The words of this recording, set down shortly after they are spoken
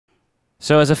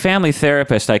So as a family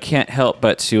therapist, I can't help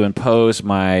but to impose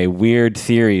my weird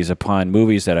theories upon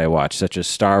movies that I watch, such as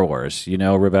Star Wars. You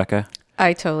know, Rebecca?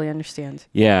 I totally understand.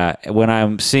 Yeah. When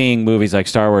I'm seeing movies like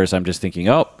Star Wars, I'm just thinking,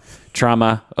 oh,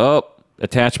 trauma. Oh,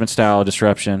 attachment style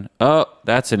disruption. Oh,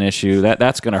 that's an issue.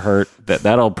 That's going to hurt.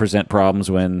 That'll present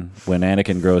problems when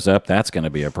Anakin grows up. That's going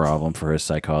to be a problem for his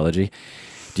psychology.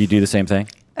 Do you do the same thing?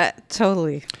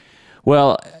 Totally.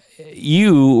 Well,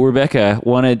 you, Rebecca,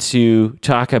 wanted to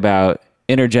talk about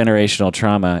intergenerational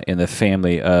trauma in the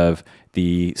family of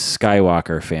the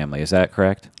Skywalker family. Is that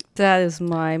correct? That is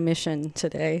my mission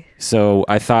today. So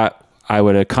I thought I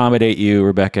would accommodate you,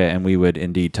 Rebecca, and we would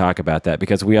indeed talk about that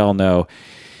because we all know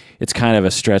it's kind of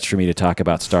a stretch for me to talk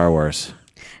about Star Wars.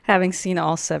 Having seen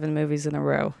all 7 movies in a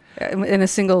row, in a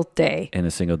single day. In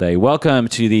a single day. Welcome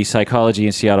to the Psychology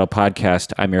in Seattle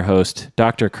podcast. I'm your host,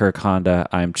 Dr. Kirk Honda.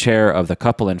 I'm chair of the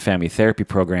Couple and Family Therapy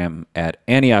Program at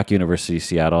Antioch University,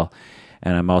 Seattle,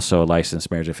 and I'm also a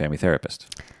licensed marriage and family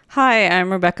therapist. Hi,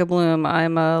 I'm Rebecca Bloom.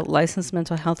 I'm a licensed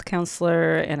mental health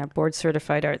counselor and a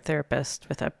board-certified art therapist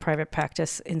with a private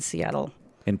practice in Seattle.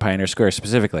 In Pioneer Square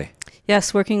specifically?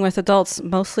 Yes, working with adults,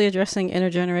 mostly addressing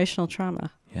intergenerational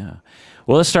trauma. Yeah.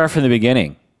 Well, let's start from the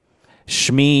beginning.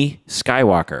 Shmi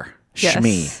Skywalker. Yes.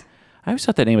 Shmi. I always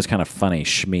thought that name was kind of funny,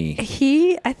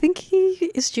 Shmi. I think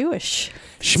he is Jewish.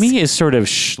 Shmi is sort of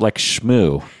like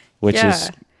Shmoo, which is,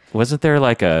 wasn't there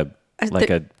like a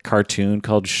cartoon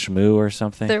called Shmoo or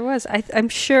something? There was. I'm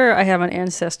sure I have an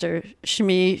ancestor,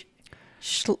 Shmi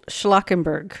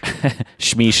Schlockenberg.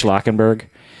 Shmi Schlockenberg.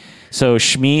 So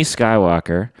Shmi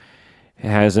Skywalker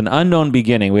has an unknown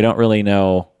beginning. We don't really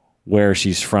know where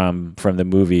she's from the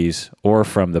movies or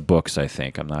from the books, I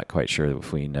think. I'm not quite sure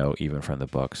if we know even from the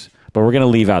books. But we're going to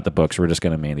leave out the books. We're just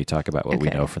going to mainly talk about what we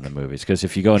know from the movies. Because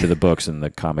if you go into the books and the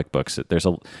comic books, there's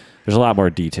a lot more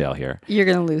detail here. You're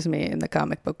going to lose me in the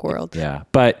comic book world. Yeah.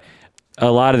 But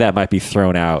a lot of that might be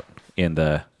thrown out in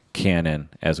the canon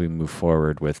as we move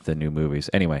forward with the new movies.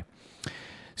 Anyway.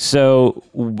 So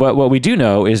what we do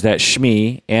know is that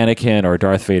Shmi, Anakin or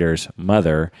Darth Vader's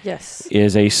mother,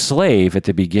 is a slave at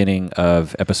the beginning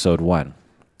of episode 1,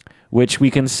 which we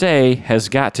can say has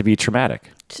got to be traumatic.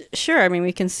 Sure. I mean,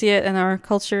 we can see it in our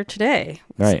culture today.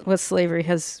 Right. What slavery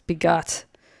has begot.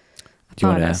 Do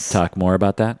you want to talk more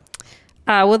about that?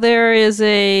 Well, there is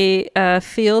a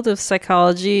field of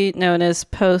psychology known as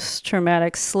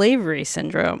post-traumatic slavery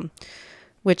syndrome,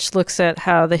 which looks at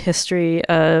how the history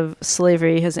of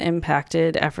slavery has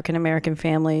impacted African-American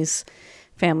families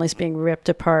being ripped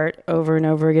apart over and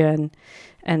over again,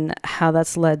 and how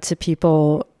that's led to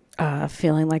people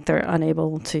feeling like they're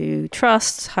unable to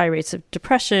trust, high rates of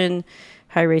depression,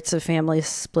 high rates of families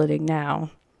splitting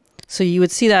now. So you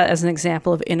would see that as an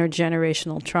example of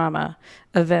intergenerational trauma,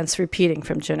 events repeating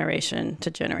from generation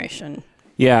to generation.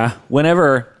 Yeah.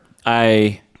 Whenever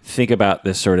I think about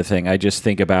this sort of thing, I just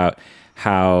think about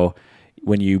how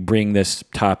when you bring this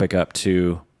topic up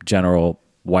to general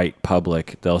white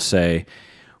public, they'll say,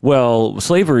 well,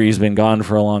 slavery's been gone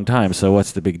for a long time, so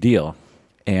what's the big deal?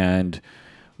 And,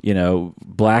 you know,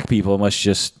 black people must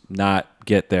just not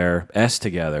get their S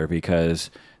together because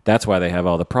that's why they have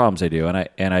all the problems they do.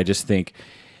 And I just think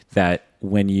that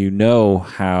when you know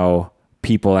how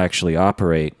people actually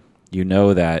operate, you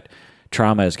know that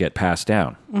traumas get passed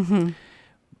down. Mm-hmm.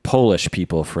 Polish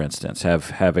people, for instance,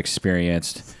 have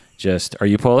experienced just... Are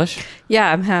you Polish?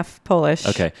 Yeah, I'm half Polish.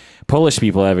 Okay. Polish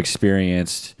people have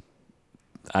experienced,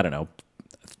 I don't know,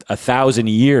 1,000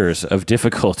 years of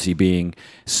difficulty being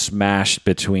smashed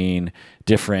between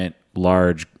different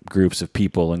large groups of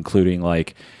people, including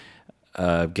like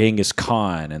Genghis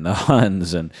Khan and the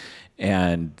Huns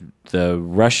and the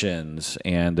Russians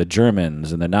and the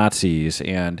Germans and the Nazis,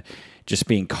 and just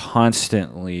being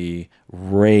constantly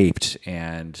raped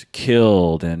and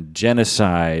killed and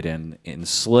genocide and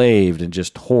enslaved and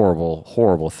just horrible,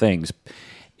 horrible things.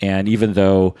 And even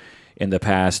though in the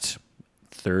past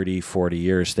 30, 40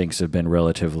 years, things have been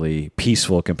relatively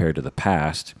peaceful compared to the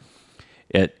past,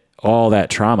 all that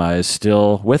trauma is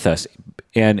still with us.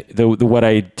 And what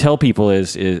I tell people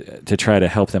is to try to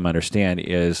help them understand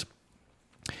is,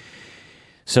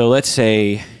 so let's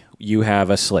say you have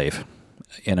a slave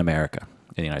in America,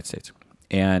 in the United States,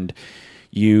 and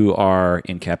you are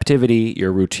in captivity,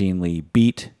 you're routinely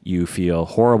beat, you feel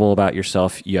horrible about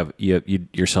yourself,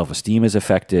 your self-esteem is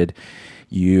affected,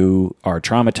 you are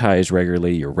traumatized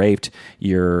regularly, you're raped,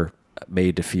 you're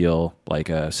made to feel like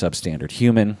a substandard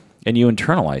human, and you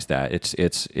internalize that.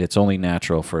 It's only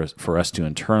natural for us to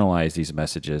internalize these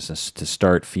messages and to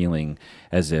start feeling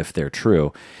as if they're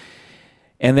true.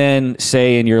 And then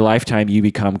say in your lifetime you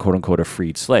become quote unquote a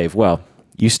freed slave. Well,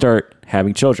 you start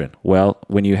having children. Well,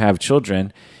 when you have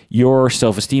children, your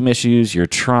self-esteem issues, your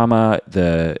trauma,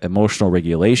 the emotional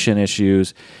regulation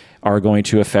issues are going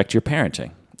to affect your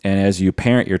parenting. And as you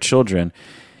parent your children,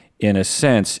 in a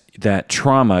sense, that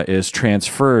trauma is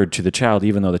transferred to the child,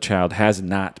 even though the child has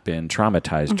not been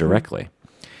traumatized directly.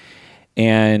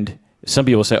 And some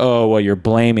people say, oh, well, you're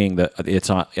blaming it's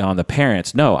on the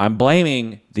parents. No, I'm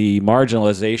blaming the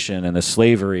marginalization and the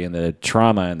slavery and the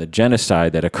trauma and the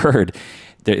genocide that occurred.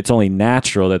 It's only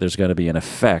natural that there's going to be an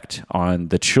effect on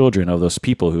the children of those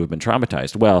people who have been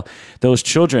traumatized. Well, those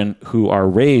children who are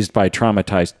raised by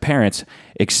traumatized parents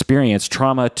experience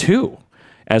trauma too,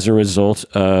 as a result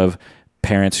of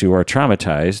parents who are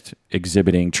traumatized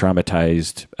exhibiting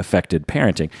traumatized, affected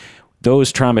parenting.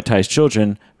 Those traumatized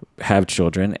children have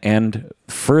children and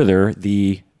further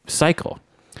the cycle.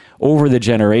 Over the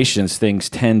generations, things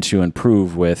tend to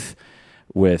improve with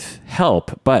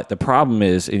help, but the problem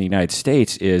is in the United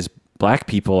States is black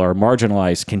people are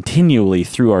marginalized continually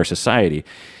through our society.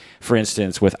 For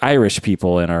instance, with Irish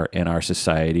people in our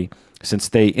society, since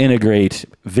they integrate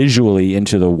visually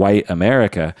into the white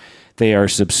America, they are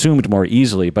subsumed more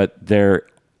easily, but there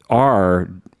are,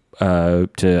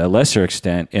 to a lesser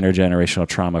extent, intergenerational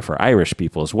trauma for Irish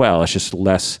people as well. It's just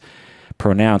less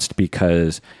pronounced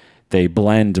because they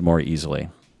blend more easily.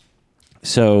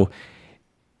 So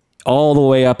all the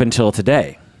way up until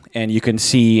today, and you can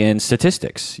see in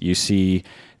statistics, you see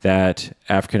that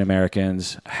African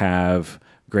Americans have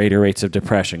greater rates of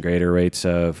depression, greater rates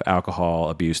of alcohol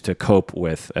abuse to cope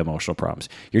with emotional problems.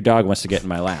 Your dog wants to get in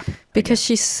my lap. Because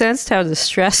she sensed how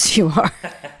distressed you are.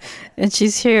 And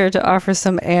she's here to offer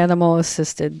some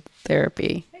animal-assisted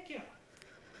therapy. Thank you.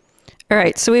 All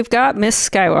right, so we've got Miss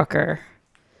Skywalker.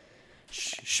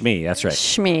 Shmi, that's right.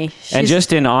 Shmi. And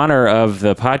just in honor of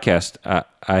the podcast,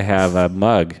 I have a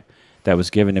mug that was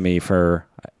given to me for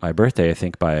my birthday, I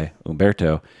think, by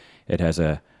Umberto. It has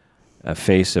a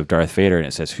face of Darth Vader, and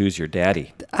it says, "Who's your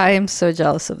daddy?" I am so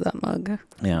jealous of that mug.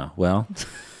 Yeah, well,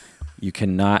 you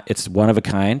cannot. It's one of a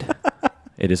kind.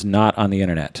 It is not on the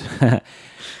internet.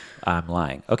 I'm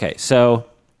lying. Okay, so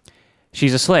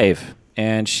she's a slave,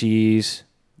 and she's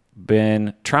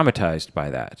been traumatized by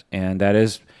that, and that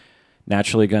is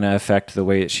naturally going to affect the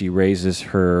way that she raises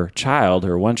her child,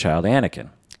 her one child, Anakin.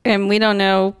 And we don't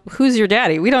know who's your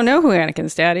daddy. We don't know who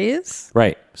Anakin's daddy is.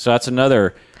 Right. So that's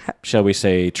another, shall we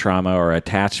say, trauma or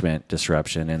attachment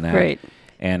disruption in that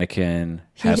Anakin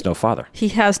has no father. He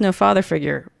has no father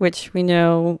figure, which we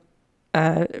know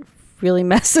really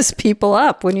messes people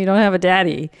up when you don't have a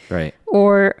daddy. Right.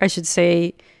 Or I should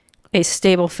say a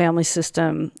stable family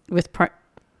system with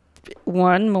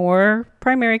one more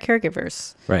primary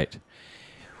caregivers. Right.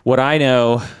 What I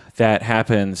know that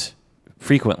happens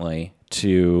frequently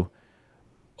to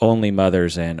only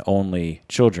mothers and only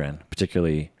children,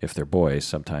 particularly if they're boys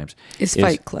sometimes, is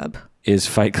Fight Club. Is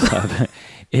Fight Club.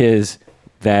 Is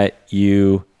that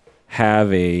you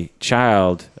have a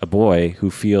child, a boy,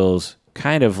 who feels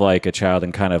kind of like a child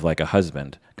and kind of like a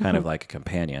husband, kind of like a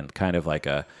companion, kind of like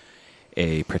a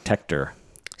protector.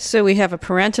 So we have a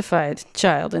parentified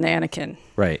child in Anakin.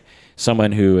 Right.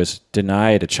 Someone who is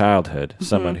denied a childhood,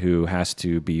 someone who has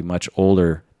to be much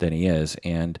older than he is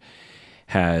and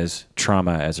has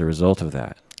trauma as a result of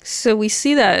that. So we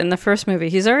see that in the first movie.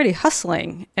 He's already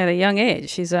hustling at a young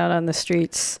age. He's out on the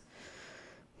streets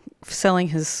selling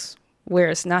his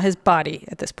wares, not his body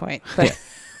at this point. But yeah.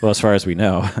 Well, as far as we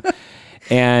know.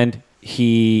 And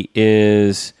he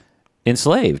is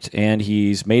enslaved, and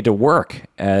he's made to work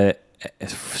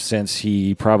since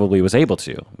he probably was able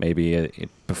to. Maybe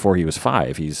before he was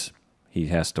 5, he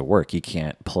has to work. He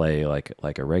can't play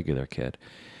like a regular kid.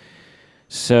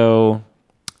 So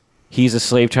he's a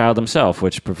slave child himself,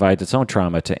 which provides its own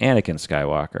trauma to Anakin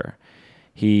Skywalker.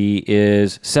 He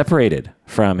is separated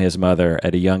from his mother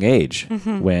at a young age.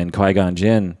 When Qui-Gon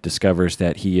Jinn discovers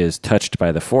that he is touched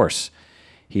by the Force,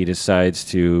 he decides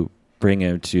to bring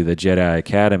him to the Jedi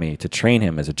Academy to train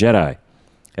him as a Jedi,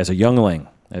 as a youngling,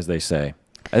 as they say.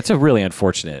 It's a really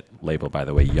unfortunate label, by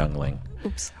the way, youngling.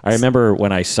 oops. I remember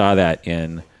when I saw that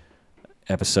in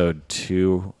episode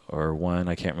 2 or 1,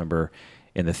 I can't remember,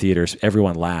 in the theaters,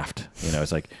 everyone laughed. You know,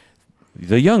 it's like,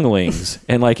 the younglings.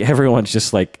 And like, everyone's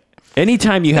just like,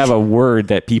 anytime you have a word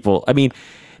that people, I mean,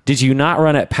 did you not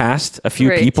run it past a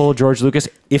few people, George Lucas?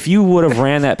 If you would have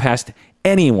ran that past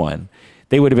anyone,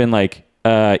 they would have been like,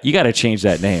 you got to change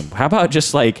that name. How about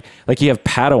just like you have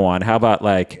Padawan? How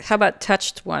about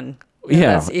touched one?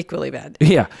 Yeah, that's equally bad.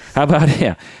 Yeah. How about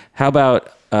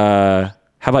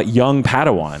young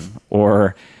Padawan?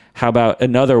 Or how about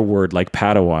another word like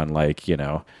Padawan, like, you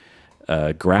know,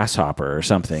 grasshopper or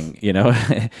something, you know?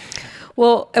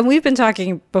 Well, and we've been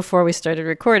talking before we started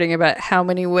recording about how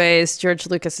many ways George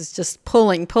Lucas is just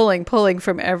pulling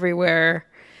from everywhere.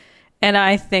 And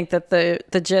I think that the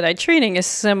Jedi training is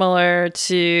similar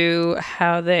to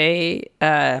how they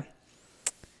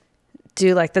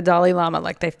do like the Dalai Lama.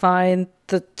 Like they find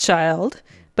the child,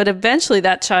 but eventually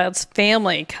that child's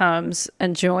family comes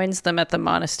and joins them at the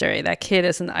monastery. That kid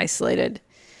isn't isolated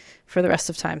for the rest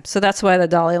of time. So that's why the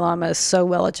Dalai Lama is so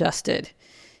well adjusted,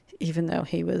 even though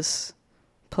he was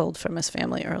pulled from his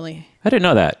family early. I didn't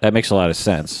know that. That makes a lot of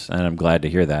sense, and I'm glad to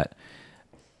hear that,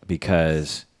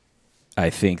 because I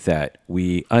think that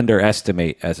we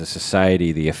underestimate as a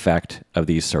society the effect of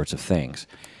these sorts of things.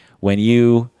 When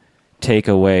you take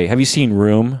away, have you seen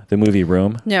Room, the movie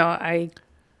Room? No,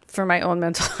 for my own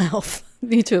mental health,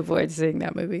 need to avoid seeing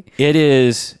that movie.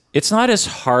 It's not as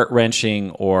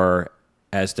heart-wrenching or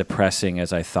as depressing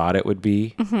as I thought it would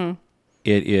be. Mm-hmm.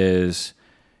 It is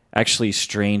actually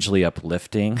strangely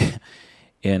uplifting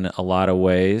in a lot of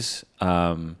ways.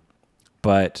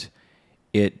 But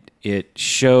it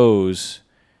shows,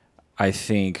 I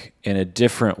think, in a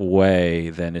different way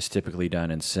than is typically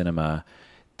done in cinema,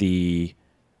 the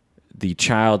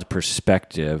child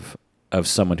perspective of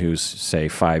someone who's, say,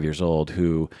 5 years old,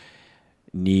 who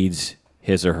needs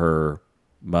his or her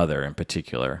mother in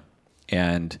particular.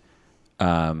 And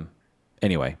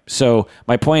anyway, so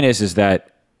my point is that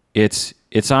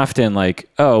it's often like,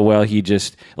 oh, well, he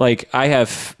just, like, I have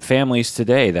families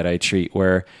today that I treat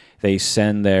where they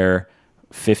send their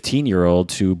 15-year-old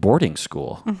to boarding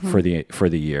school mm-hmm. for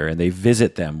the year, and they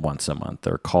visit them once a month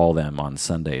or call them on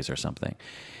Sundays or something.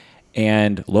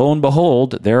 And lo and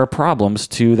behold, there are problems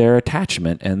to their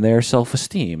attachment and their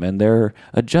self-esteem and their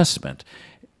adjustment.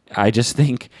 I just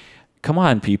think, come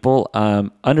on, people,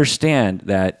 understand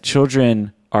that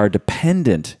children are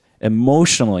dependent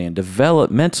emotionally and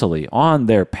developmentally on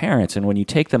their parents. And when you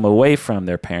take them away from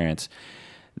their parents,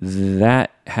 that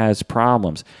has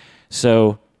problems.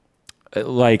 So,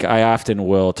 like, I often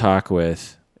will talk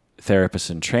with therapists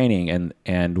in training,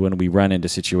 and when we run into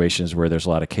situations where there's a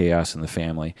lot of chaos in the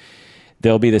family,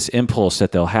 there'll be this impulse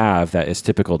that they'll have that is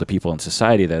typical to people in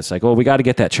society, that's like, well, we got to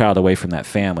get that child away from that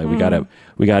family. We got to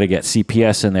get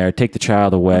CPS in there, take the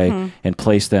child away mm-hmm. and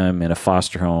place them in a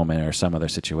foster home or some other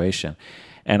situation.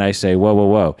 And I say,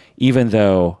 whoa. Even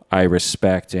though I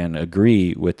respect and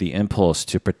agree with the impulse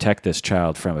to protect this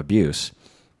child from abuse,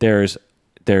 there's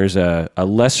a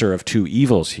lesser of two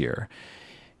evils here.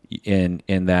 In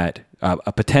that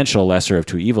a potential lesser of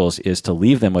two evils is to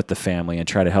leave them with the family and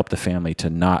try to help the family to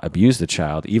not abuse the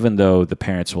child, even though the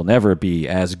parents will never be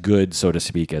as good, so to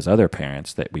speak, as other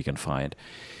parents that we can find.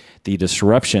 The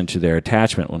disruption to their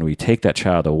attachment when we take that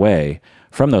child away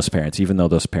from those parents, even though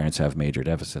those parents have major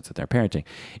deficits in their parenting,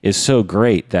 is so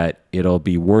great that it'll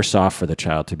be worse off for the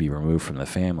child to be removed from the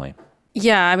family.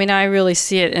 Yeah, I mean, I really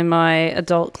see it in my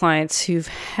adult clients who've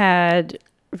had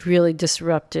really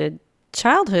disrupted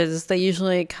childhoods. They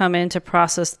usually come in to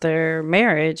process their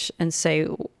marriage and say,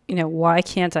 why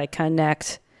can't I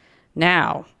connect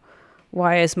now?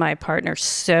 Why is my partner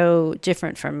so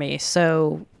different from me?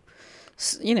 So,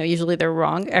 usually they're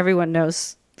wrong. Everyone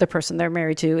knows the person they're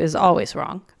married to is always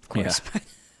wrong, of course. Yeah.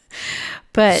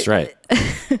 But that's right.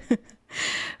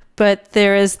 But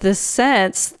there is this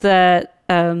sense that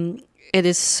it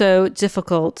is so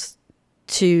difficult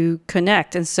to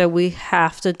connect. And so we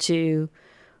have to do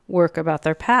work about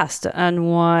their past to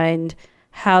unwind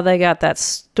how they got that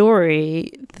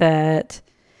story that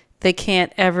they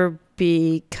can't ever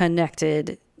be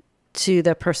connected to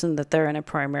the person that they're in a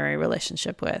primary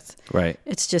relationship with. Right.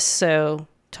 It's just so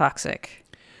toxic.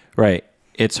 Right.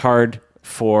 It's hard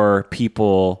for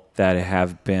people that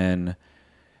have been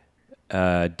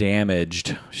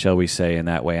damaged, shall we say, in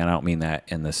that way. And I don't mean that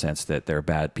in the sense that they're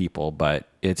bad people, but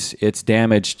it's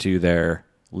damage to their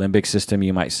limbic system,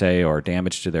 you might say, or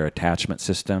damage to their attachment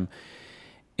system.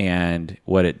 And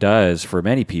what it does for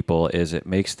many people is it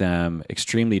makes them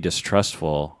extremely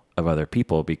distrustful of other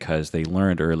people because they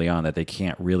learned early on that they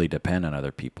can't really depend on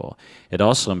other people. It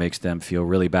also makes them feel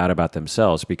really bad about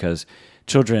themselves because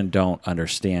children don't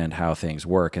understand how things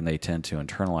work, and they tend to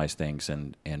internalize things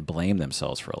and blame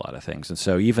themselves for a lot of things. And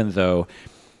so even though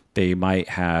they might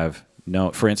have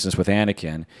for instance, with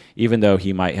Anakin, even though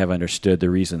he might have understood the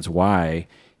reasons why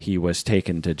he was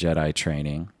taken to Jedi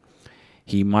training,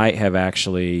 he might have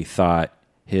actually thought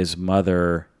his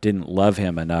mother didn't love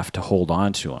him enough to hold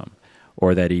on to him,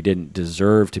 or that he didn't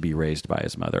deserve to be raised by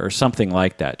his mother, or something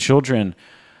like that. Children,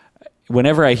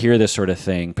 whenever I hear this sort of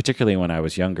thing, particularly when I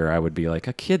was younger, I would be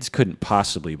like, kids couldn't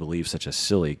possibly believe such a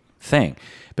silly thing.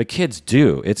 But kids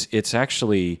do. It's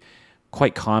actually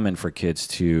quite common for kids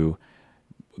to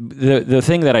the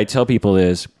thing that I tell people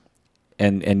is,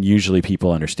 and usually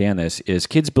people understand this, is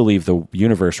kids believe the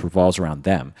universe revolves around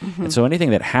them. And so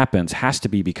anything that happens has to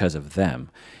be because of them.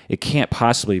 It can't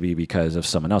possibly be because of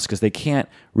someone else, because they can't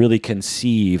really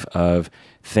conceive of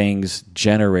things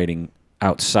generating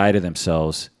outside of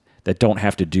themselves that don't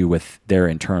have to do with their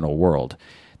internal world.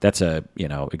 That's a,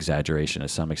 exaggeration to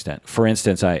some extent. For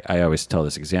instance, I always tell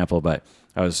this example, but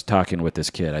I was talking with this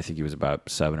kid, I think he was about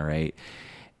 7 or 8,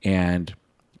 and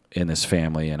in this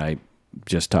family, and I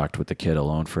just talked with the kid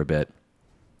alone for a bit.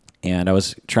 And I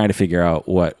was trying to figure out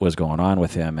what was going on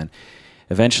with him. And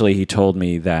eventually he told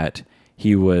me that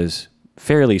he was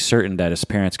fairly certain that his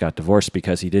parents got divorced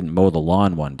because he didn't mow the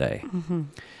lawn one day.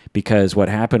 Because what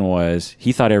happened was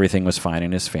he thought everything was fine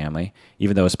in his family.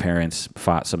 Even though his parents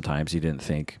fought sometimes, he didn't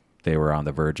think they were on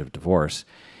the verge of divorce.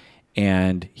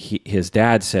 And his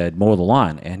dad said, mow the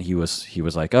lawn. And he was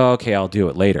like, oh, okay, I'll do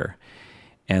it later.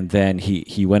 And then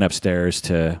he went upstairs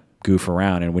to goof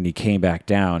around. And when he came back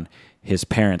down, his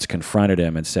parents confronted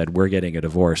him and said, we're getting a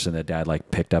divorce. And the dad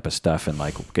picked up his stuff and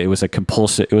it was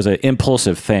an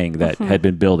impulsive thing that had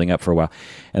been building up for a while.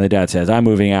 And the dad says, I'm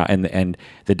moving out. And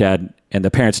the dad and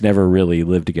the parents never really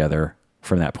lived together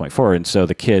from that point forward. And so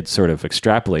the kid sort of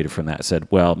extrapolated from that, said,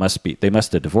 well, they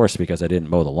must have divorced because I didn't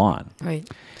mow the lawn. Right.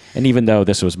 And even though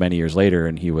this was many years later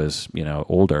and he was,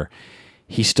 older,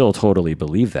 he still totally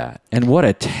believed that. And what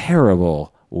a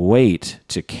terrible weight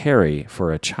to carry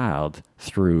for a child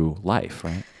through life,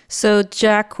 right? So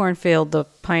Jack Kornfield, the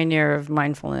pioneer of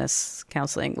mindfulness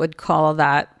counseling, would call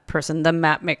that person the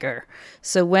map maker.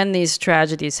 So when these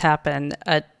tragedies happen,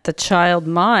 the child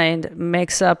mind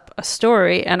makes up a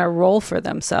story and a role for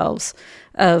themselves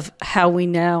of how we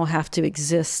now have to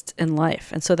exist in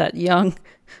life. And so that young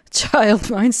child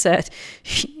mindset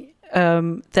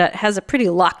that has a pretty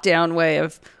locked down way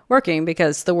of working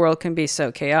because the world can be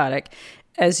so chaotic.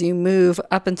 As you move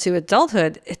up into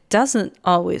adulthood, it doesn't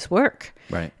always work.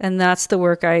 Right. And that's the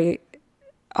work I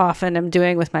often am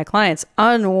doing with my clients,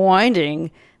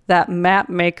 unwinding that map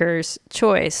maker's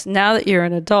choice. Now that you're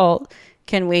an adult,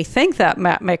 can we thank that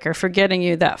map maker for getting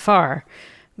you that far?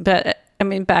 But I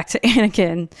mean, back to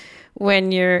Anakin,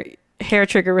 when your hair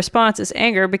trigger response is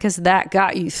anger because that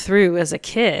got you through as a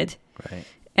kid, right,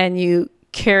 and you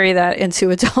carry that into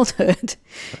adulthood,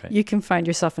 right, you can find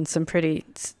yourself in some pretty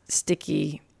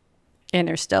sticky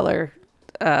interstellar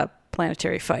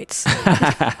planetary fights.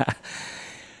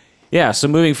 Yeah, so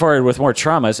moving forward with more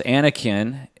traumas,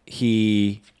 Anakin,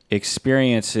 he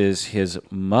experiences his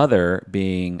mother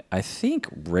being, I think,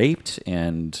 raped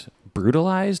and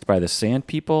brutalized by the Sand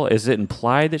People. Is it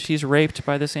implied that she's raped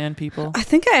by the Sand People? I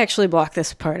think I actually blocked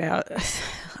this part out.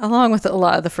 Along with a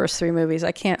lot of the first 3 movies,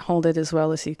 I can't hold it as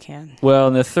well as you can. Well,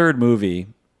 in the 3rd movie,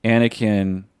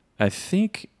 Anakin, I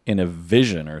think in a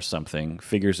vision or something,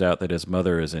 figures out that his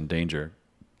mother is in danger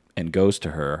and goes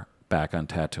to her back on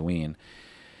Tatooine,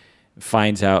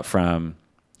 finds out from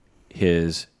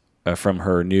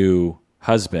her new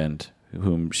husband,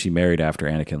 whom she married after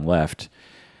Anakin left,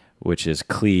 which is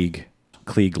Klieg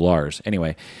Lars.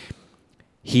 Anyway,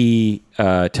 he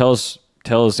tells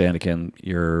Anakin,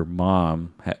 your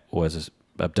mom was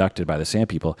abducted by the Sand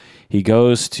People. He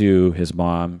goes to his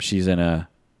mom. She's in a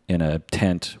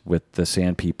tent with the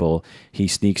Sand People. He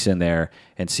sneaks in there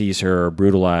and sees her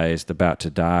brutalized, about to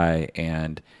die,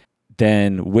 and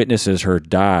then witnesses her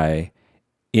die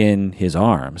in his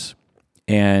arms.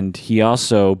 And he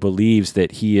also believes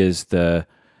that he is the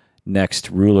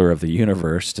next ruler of the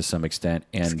universe to some extent,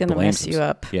 and it's gonna mess you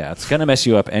up. Yeah, it's gonna mess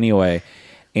you up anyway.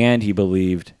 And he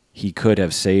believed he could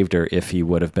have saved her if he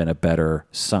would have been a better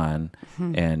son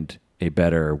and a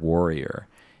better warrior.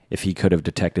 If he could have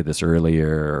detected this earlier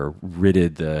or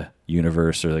ridded the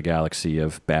universe or the galaxy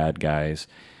of bad guys.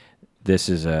 This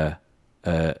is a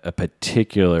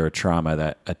particular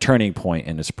trauma, a turning point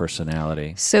in his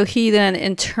personality. So he then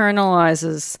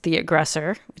internalizes the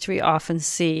aggressor, which we often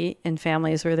see in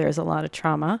families where there's a lot of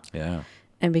trauma. Yeah.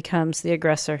 And becomes the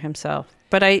aggressor himself.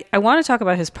 But I want to talk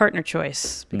about his partner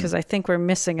choice because I think we're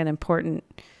missing an important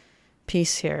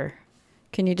piece here.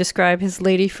 Can you describe his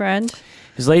lady friend?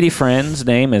 His lady friend's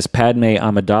name is Padme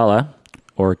Amidala,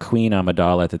 or Queen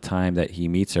Amidala at the time that he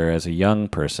meets her as a young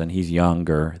person. He's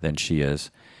younger than she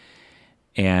is.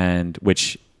 And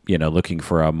which, looking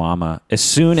for a mama. As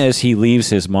soon as he leaves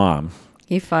his mom,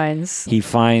 he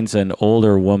finds an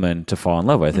older woman to fall in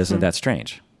love with. Isn't that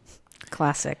strange?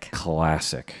 Classic.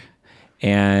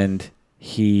 And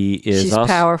she's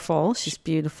powerful. She's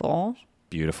beautiful.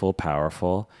 Beautiful,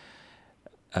 powerful.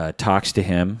 Talks to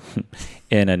him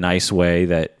in a nice way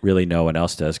that really no one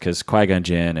else does, because Qui-Gon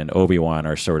Jinn and Obi-Wan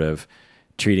are sort of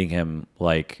treating him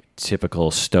like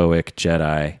typical stoic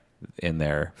Jedi in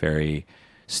their very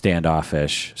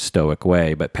standoffish, stoic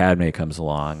way. But Padme comes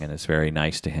along and is very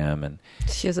nice to him, and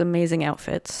She has amazing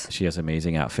outfits. she has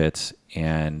amazing outfits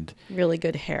and Really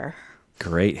good hair.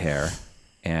 great hair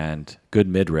and good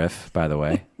midriff, by the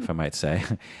way, if I might say.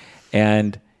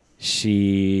 And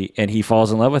he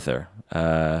falls in love with her,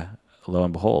 lo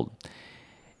and behold.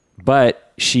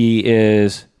 But she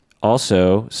is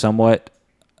also somewhat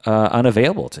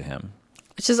unavailable to him.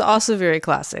 Which is also very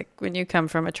classic when you come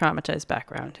from a traumatized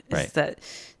background. Is Right. that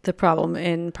the problem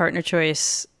in partner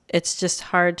choice? It's just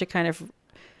hard to kind of,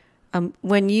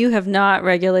 when you have not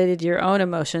regulated your own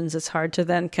emotions, it's hard to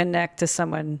then connect to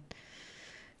someone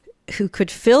who could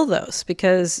fill those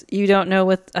because you don't know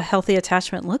what a healthy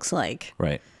attachment looks like.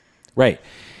 Right. Right.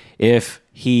 If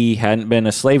he hadn't been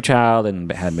a slave child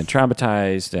and hadn't been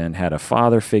traumatized and had a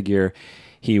father figure,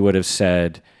 he would have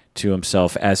said to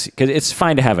himself, because it's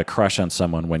fine to have a crush on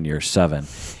someone when you're 7.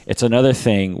 It's another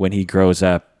thing when he grows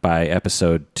up by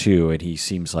episode 2 and he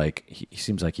seems like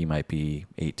he might be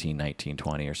 18, 19,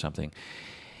 20 or something.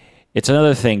 It's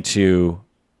another thing to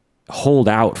hold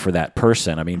out for that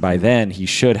person. I mean, by then he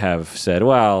should have said,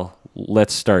 well,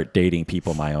 let's start dating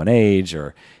people my own age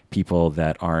or people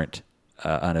that aren't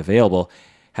unavailable.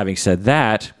 Having said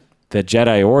that, the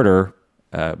Jedi Order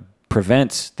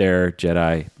prevents their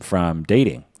Jedi from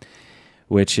dating,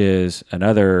 which is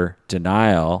another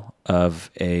denial of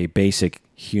a basic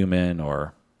human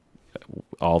or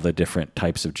all the different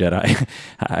types of Jedi.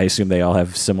 I assume they all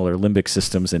have similar limbic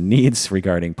systems and needs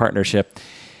regarding partnership.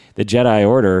 The Jedi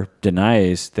Order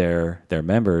denies their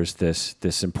members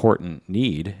this important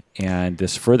need, and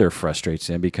this further frustrates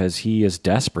him because he is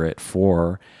desperate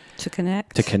To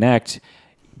connect.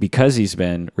 because he's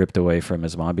been ripped away from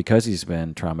his mom, because he's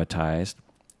been traumatized.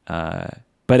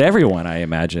 But everyone, I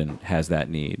imagine, has that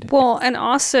need. Well, and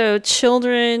also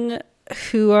children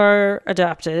who are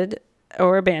adopted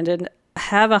or abandoned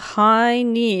have a high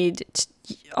need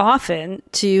often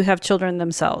to have children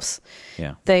themselves.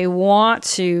 Yeah. They want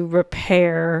to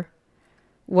repair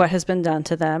what has been done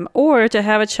to them, or to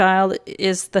have a child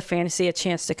is the fantasy a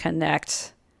chance to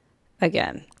connect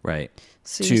again. Right.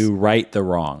 So To right the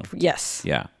wrong. Yes.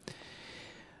 Yeah.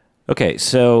 Okay,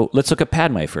 so let's look at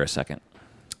Padme for a second.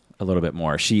 A little bit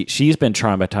more. She's been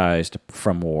traumatized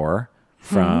from war,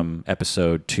 from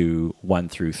episode 2, 1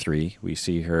 through 3. We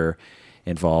see her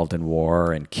involved in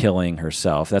war and killing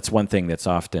herself. That's one thing that's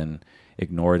often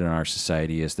ignored in our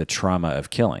society is the trauma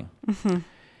of killing.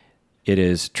 It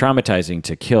is traumatizing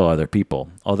to kill other people.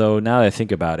 Although now that I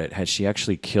think about it, has she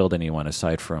actually killed anyone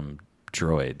aside from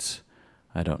droids?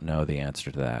 I don't know the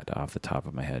answer to that off the top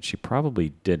of my head. She probably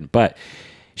didn't. But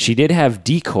she did have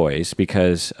decoys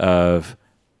because of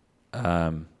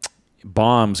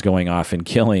bombs going off and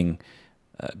killing,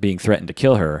 being threatened to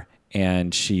kill her.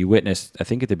 And she witnessed, I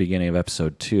think at the beginning of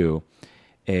episode 2,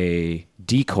 a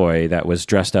decoy that was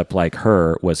dressed up like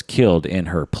her was killed in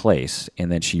her place.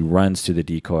 And then she runs to the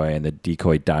decoy and the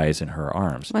decoy dies in her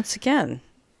arms. Once again,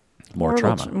 More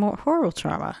trauma. More horrible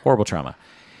trauma. Horrible trauma.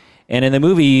 And in the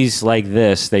movies like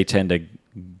this, they tend to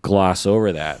gloss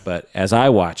over that. But as I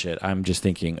watch it, I'm just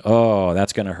thinking, oh,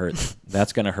 that's going to hurt.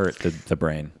 That's going to hurt the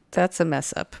brain. That's a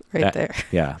mess up right there.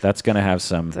 Yeah, that's going to have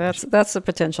some... That's a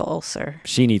potential ulcer.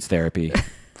 She needs therapy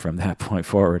from that point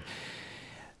forward.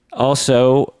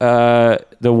 Also,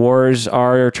 the wars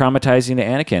are traumatizing to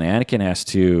Anakin. Anakin has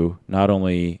to not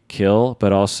only kill,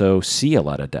 but also see a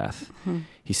lot of death.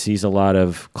 He sees a lot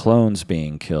of clones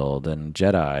being killed and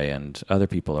Jedi and other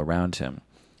people around him.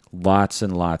 Lots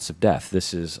and lots of death.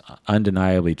 This is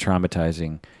undeniably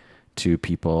traumatizing to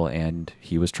people, and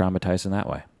he was traumatized in that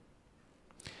way.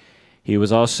 He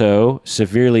was also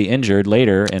severely injured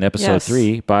later in episode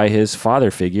 3 by his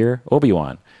father figure,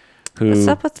 Obi-Wan, What's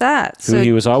up with that? who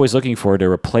he was always looking for to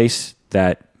replace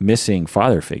that missing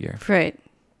father figure. Right.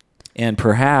 And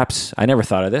perhaps, I never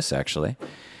thought of this actually.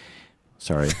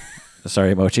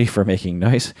 Sorry, Mochi, for making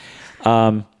noise.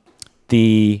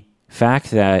 The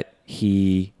fact that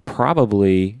he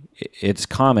probably, it's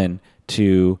common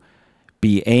to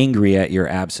be angry at your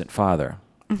absent father,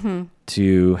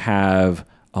 to have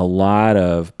a lot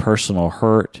of personal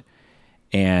hurt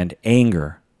and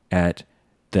anger at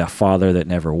the father that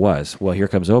never was. Well, here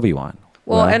comes Obi-Wan.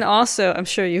 Well, and also, I'm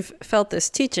sure you've felt this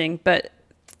teaching, but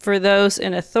for those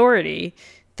in authority,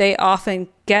 they often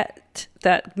get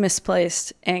that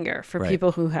misplaced anger for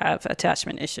people who have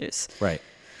attachment issues. Right.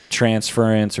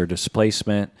 Transference or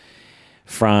displacement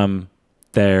from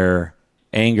their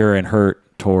anger and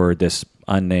hurt toward this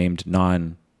unnamed,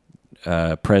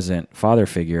 non-present father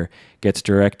figure gets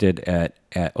directed at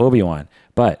Obi-Wan.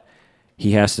 But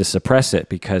he has to suppress it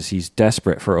because he's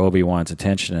desperate for Obi-Wan's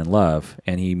attention and love,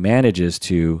 and he manages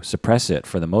to suppress it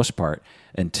for the most part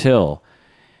until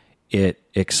it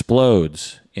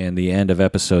explodes in the end of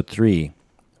episode 3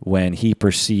 when he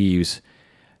perceives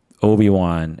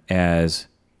Obi-Wan as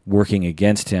working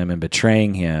against him and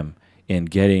betraying him in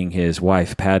getting his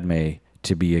wife Padme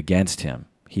to be against him.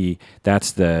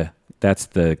 That's the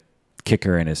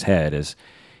kicker in his head, is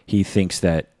he thinks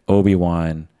that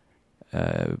Obi-Wan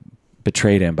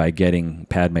betrayed him by getting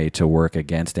Padme to work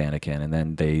against Anakin, and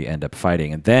then they end up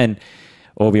fighting. And then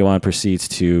Obi-Wan proceeds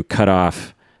to cut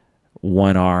off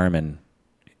one arm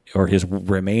or his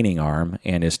remaining arm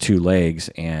and his 2 legs,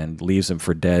 and leaves him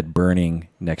for dead, burning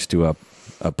next to a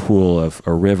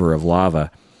river of lava.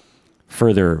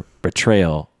 Further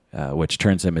betrayal, which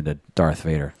turns him into Darth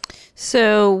Vader.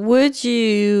 So would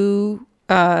you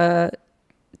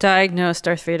diagnose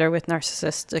Darth Vader with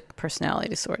narcissistic personality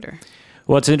disorder?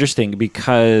 Well, it's interesting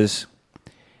because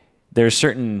there's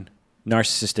certain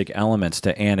narcissistic elements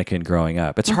to Anakin growing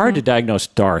up. It's hard to diagnose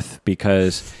Darth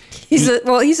because he's a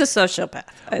sociopath.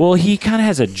 Well, he kind of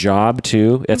has a job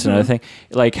too. That's another thing.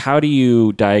 Like, how do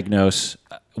you diagnose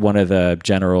one of the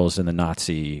generals in the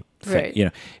Nazi thing? Right. You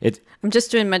know, I'm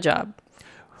just doing my job.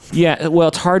 Yeah, well,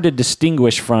 it's hard to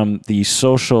distinguish from the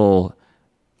social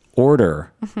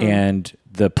order and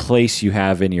the place you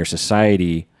have in your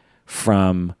society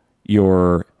from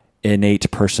your innate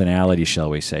personality, shall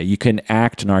we say. You can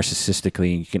act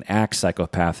narcissistically, you can act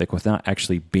psychopathic without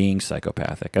actually being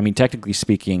psychopathic. I mean, technically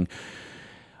speaking,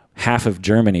 half of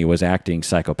Germany was acting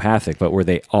psychopathic, but were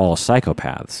they all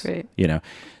psychopaths? Right. You know,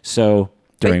 so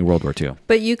during World War II.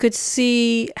 But you could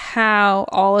see how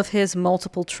all of his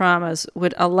multiple traumas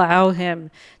would allow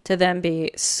him to then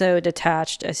be so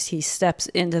detached as he steps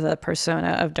into the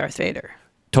persona of Darth Vader.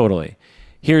 Totally.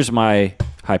 Here's my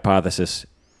hypothesis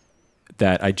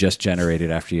that I just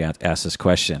generated after you asked this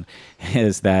question,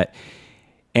 is that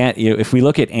if we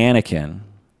look at Anakin,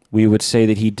 we would say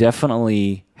that he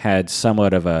definitely had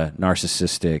somewhat of a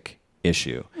narcissistic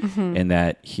issue in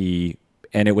that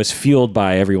and it was fueled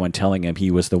by everyone telling him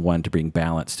he was the one to bring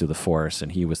balance to the Force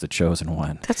and he was the chosen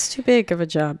one. That's too big of a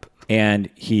job. And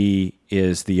he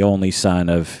is the only son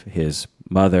of his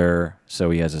mother, so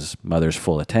he has his mother's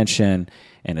full attention,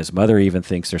 and his mother even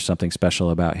thinks there's something special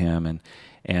about him.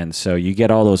 And so you get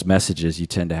all those messages, you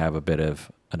tend to have a bit of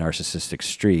a narcissistic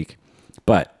streak.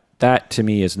 But that, to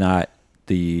me, is not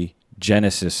the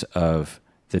genesis of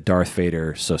the Darth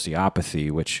Vader sociopathy,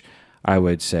 which I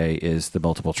would say is the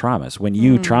multiple traumas. When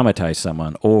you traumatize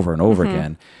someone over and over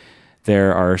again,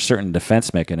 there are certain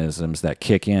defense mechanisms that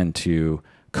kick in to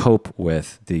cope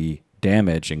with the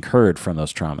damage incurred from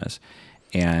those traumas.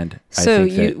 And so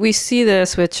we see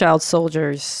this with child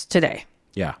soldiers today.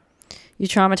 Yeah. You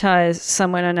traumatize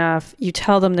someone enough, you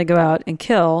tell them to go out and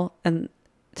kill and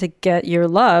to get your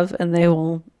love, and they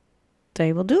will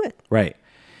do it. Right.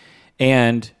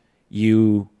 And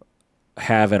you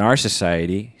have in our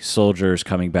society soldiers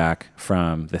coming back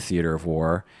from the theater of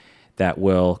war that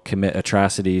will commit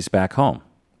atrocities back home,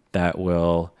 that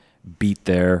will beat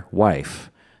their wife,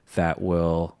 that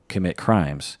will commit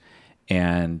crimes.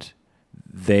 And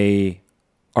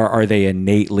are they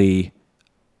innately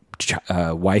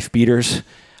wife beaters?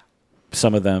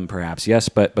 Some of them perhaps yes,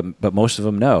 but most of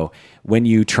them no. When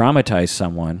you traumatize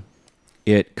someone,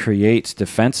 it creates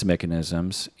defense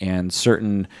mechanisms and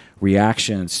certain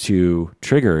reactions to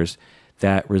triggers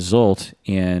that result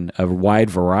in a wide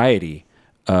variety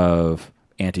of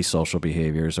antisocial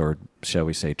behaviors, or shall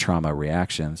we say trauma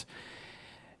reactions.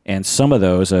 And some of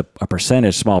those, a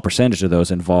small percentage of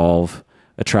those, involve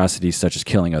atrocities such as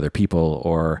killing other people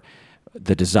or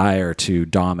the desire to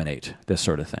dominate, this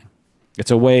sort of thing. It's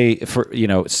a way for,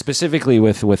 specifically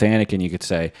with Anakin, you could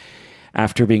say,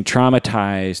 after being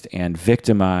traumatized and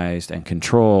victimized and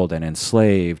controlled and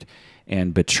enslaved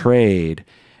and betrayed,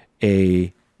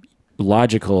 a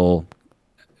logical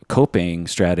coping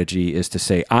strategy is to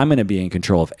say, I'm going to be in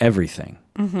control of everything.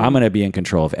 I'm going to be in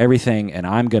control of everything, and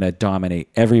I'm going to dominate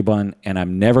everyone, and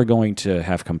I'm never going to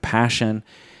have compassion.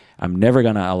 I'm never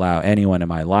going to allow anyone in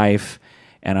my life,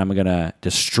 and I'm going to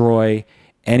destroy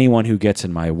anyone who gets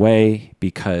in my way,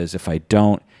 because if I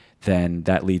don't, then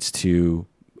that leads to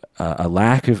a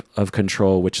lack of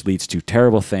control, which leads to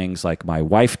terrible things like my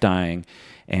wife dying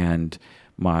and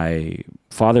my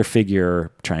father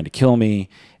figure trying to kill me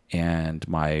and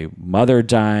my mother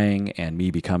dying and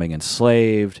me becoming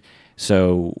enslaved.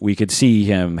 So we could see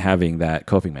him having that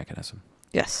coping mechanism.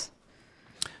 Yes.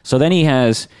 So then he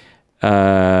has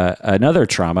another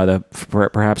trauma,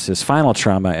 perhaps his final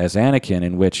trauma as Anakin,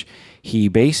 in which he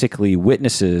basically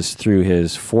witnesses through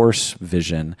his Force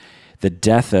vision the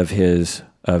death of his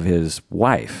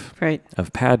wife, Right.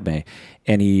 of Padme,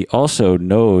 and he also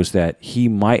knows that he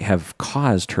might have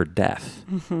caused her death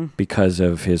because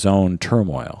of his own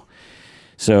turmoil.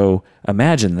 So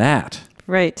imagine that.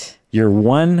 Right. Your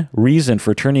one reason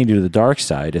for turning to the dark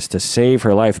side is to save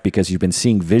her life because you've been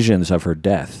seeing visions of her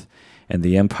death, and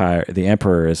the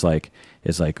emperor is like,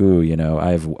 ooh, you know,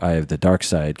 I have the dark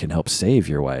side can help save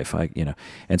your wife,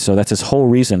 and so that's his whole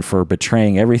reason for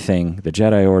betraying everything, the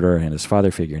Jedi Order and his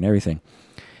father figure and everything,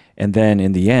 and then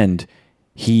in the end,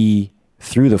 he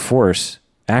through the Force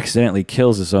accidentally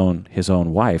kills his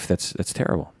own wife. That's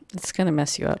terrible. It's gonna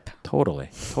mess you up.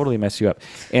 Totally mess you up.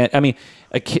 And I mean,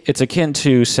 it's akin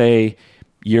to, say,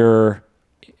 you're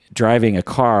driving a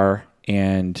car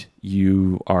and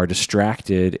you are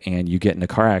distracted and you get in a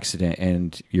car accident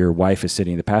and your wife is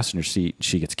sitting in the passenger seat and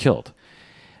she gets killed.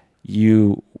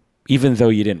 Even though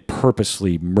you didn't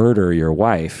purposely murder your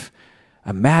wife,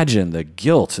 imagine the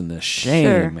guilt and the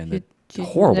shame and the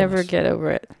horribleness. Never get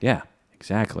over it. Yeah,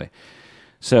 exactly.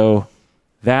 So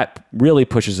that really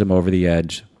pushes him over the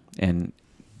edge, and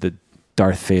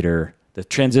the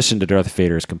transition to Darth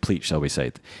Vader is complete, shall we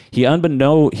say. He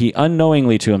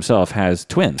unknowingly to himself has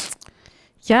twins.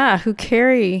 Yeah, who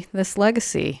carry this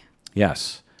legacy.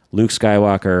 Yes, Luke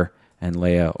Skywalker and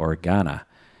Leia Organa.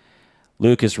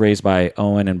 Luke is raised by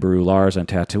Owen and Beru Lars on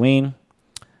Tatooine.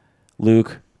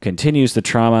 Luke continues the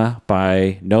trauma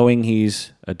by knowing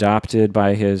he's adopted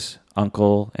by his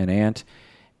uncle and aunt,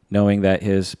 knowing that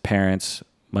his parents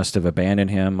must have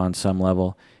abandoned him on some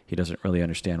level. He doesn't really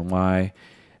understand why.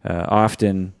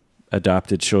 Often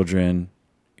adopted children,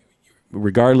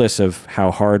 regardless of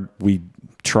how hard we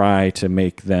try to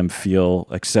make them feel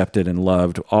accepted and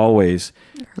loved,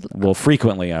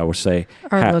 frequently, I would say,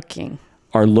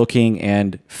 are looking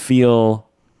and feel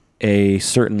a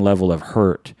certain level of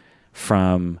hurt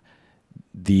from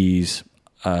these,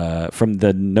 from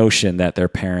the notion that their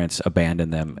parents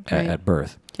abandoned them at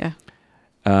birth. Yeah.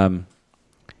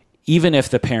 Even if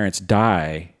the parents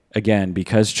die, again,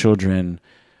 because children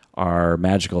are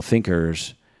magical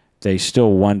thinkers, they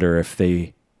still wonder if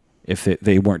they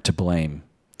weren't to blame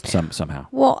somehow.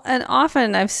 Well, and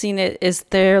often I've seen it is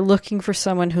they're looking for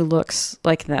someone who looks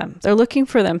like them. They're looking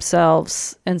for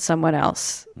themselves in someone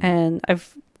else. Mm-hmm. And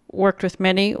I've worked with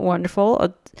many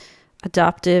wonderful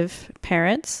adoptive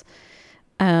parents,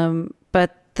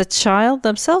 but the child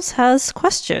themselves has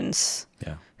questions.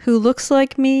 Yeah. Who looks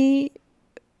like me?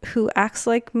 Who acts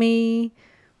like me?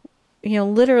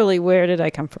 Literally, where did I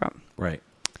come from? Right.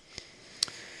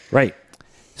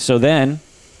 So then,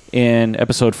 in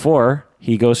episode 4,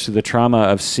 he goes through the trauma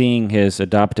of seeing his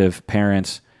adoptive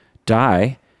parents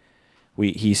die.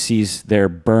 He sees their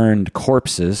burned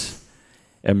corpses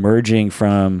emerging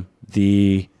from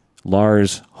the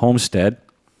Lars homestead,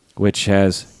 which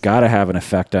has got to have an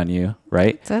effect on you,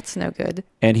 right? That's no good.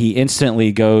 And he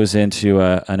instantly goes into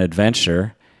an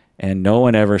adventure, and no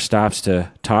one ever stops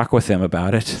to talk with him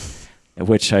about it,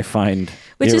 which I find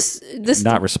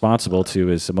not responsible to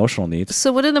his emotional needs.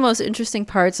 So one of the most interesting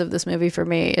parts of this movie for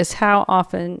me is how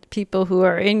often people who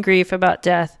are in grief about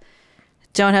death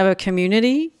don't have a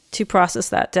community to process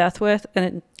that death with.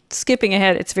 And skipping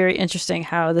ahead, it's very interesting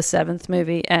how the 7th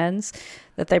movie ends,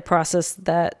 that they process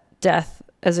that death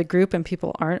as a group and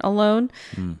people aren't alone.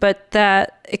 But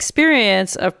that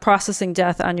experience of processing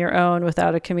death on your own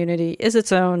without a community is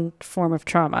its own form of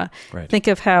trauma. Right. Think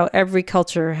of how every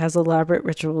culture has elaborate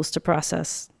rituals to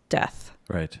process death.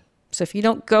 Right. So if you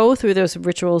don't go through those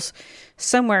rituals,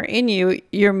 somewhere in you,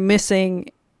 you're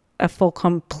missing a full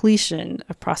completion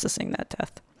of processing that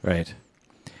death. Right.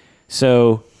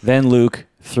 So then Luke,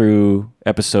 through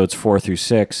episodes 4 through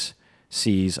 6,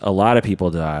 sees a lot of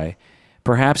people die,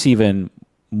 perhaps even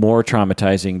more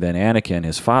traumatizing than Anakin,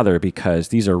 his father, because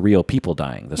these are real people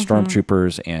dying. The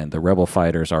stormtroopers and the rebel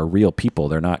fighters are real people.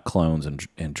 They're not clones and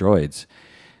droids.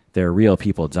 They're real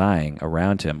people dying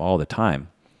around him all the time.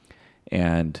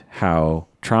 And how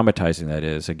traumatizing that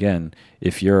is. Again,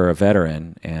 if you're a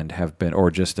veteran and have been, or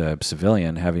just a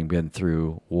civilian having been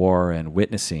through war and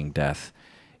witnessing death,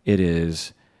 it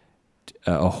is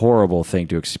a horrible thing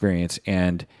to experience.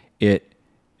 And it,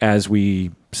 as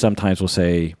we sometimes will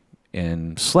say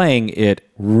in slang, it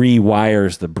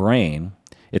rewires the brain.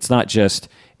 It's not just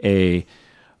that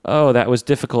was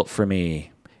difficult for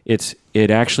me.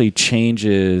 It actually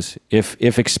changes, if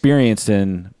experienced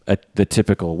in the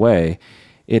typical way,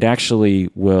 it actually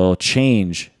will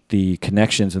change the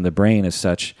connections in the brain as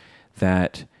such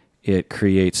that it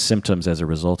creates symptoms as a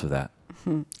result of that.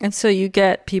 Mm-hmm. And so you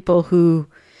get people who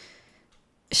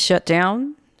shut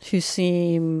down, who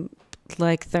seem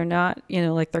like they're not,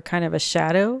 like they're kind of a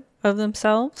shadow of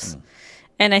themselves.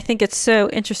 And I think it's so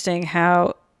interesting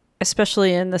how,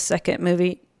 especially in the second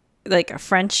movie, like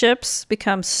friendships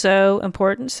become so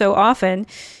important. So often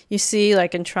you see,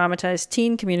 like in traumatized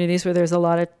teen communities where there's a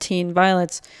lot of teen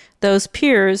violence, those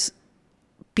peers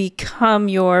become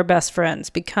your best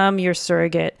friends, become your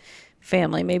surrogate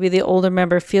family. Maybe the older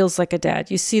member feels like a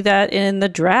dad. You see that in the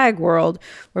drag world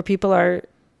where people are,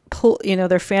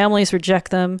 their families reject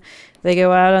them. They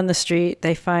go out on the street,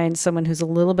 they find someone who's a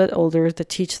little bit older to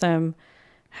teach them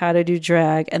how to do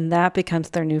drag, and that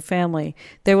becomes their new family.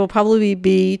 There will probably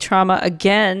be trauma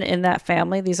again in that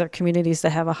family. These are communities that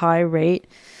have a high rate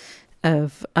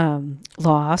of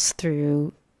loss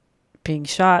through being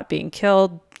shot, being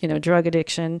killed, drug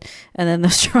addiction, and then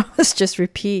those traumas just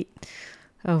repeat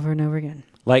over and over again.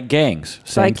 Like gangs.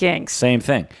 Same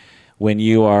thing. When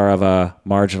you are of a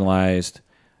marginalized,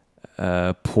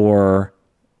 poor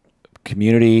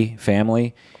community,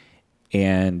 family,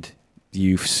 and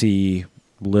you see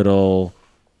little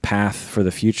path for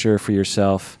the future for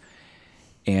yourself,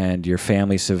 and your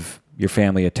family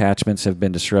attachments have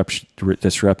been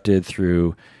disrupted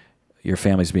through your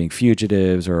families being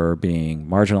fugitives or being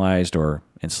marginalized or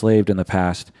enslaved in the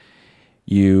past,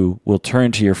 you will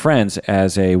turn to your friends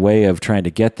as a way of trying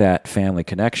to get that family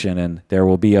connection, and there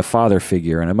will be a father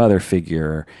figure and a mother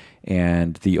figure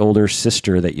and the older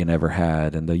sister that you never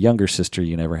had and the younger sister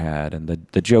you never had and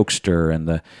the jokester and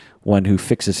the one who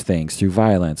fixes things through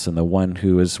violence and the one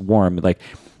who is warm. Like,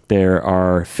 there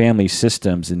are family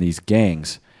systems in these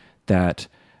gangs that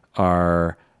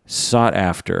are sought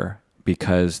after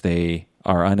because they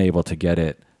are unable to get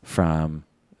it from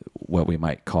what we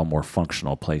might call more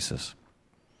functional places.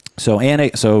 So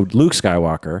Luke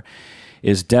Skywalker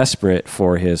is desperate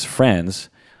for his friends,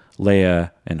 Leia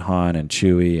and Han and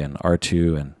Chewie and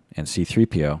R2 and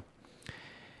C-3PO,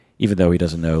 even though he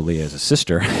doesn't know Leia is a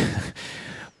sister.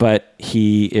 But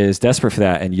he is desperate for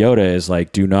that, and Yoda is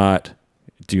like, do not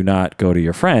go to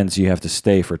your friends. You have to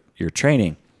stay for your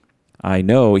training. I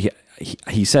know,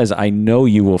 he says, I know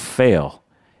you will fail,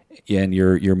 and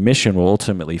your mission will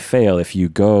ultimately fail if you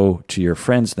go to your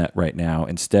friends right now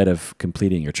instead of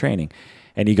completing your training.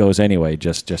 And he goes anyway,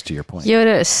 just to your point.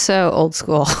 Yoda is so old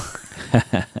school.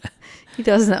 He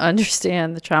doesn't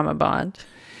understand the trauma bond.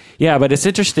 Yeah, but it's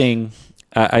interesting.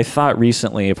 I thought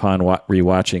recently upon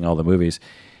rewatching all the movies,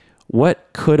 what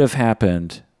could have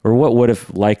happened, or what would have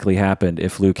likely happened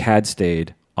if Luke had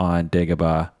stayed on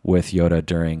Dagobah with Yoda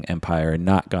during Empire and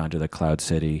not gone to the Cloud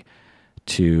City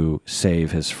to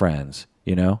save his friends,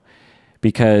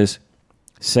 Because,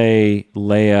 say,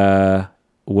 Leia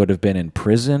would have been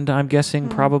imprisoned, I'm guessing,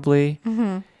 probably.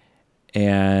 Mm-hmm.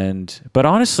 But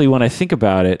honestly, when I think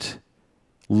about it,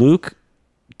 Luke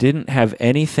didn't have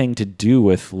anything to do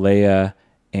with Leia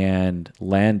and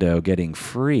Lando getting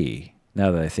free.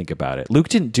 Now that I think about it, Luke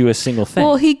didn't do a single thing.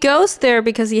 Well, he goes there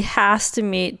because he has to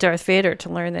meet Darth Vader to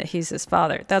learn that he's his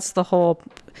father. That's the whole.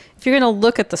 If you're going to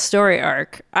look at the story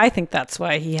arc, I think that's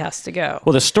why he has to go.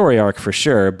 Well, the story arc for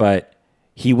sure, but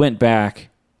he went back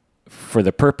for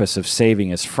the purpose of saving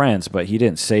his friends, but he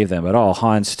didn't save them at all.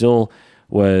 Han still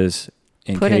was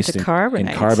encased in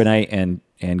carbonite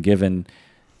and given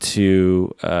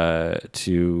to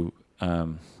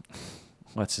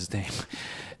what's his name?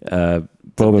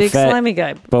 Boba Fett, slimy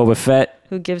guy. Boba Fett,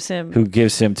 who gives him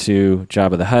to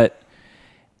Jabba the Hutt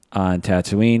on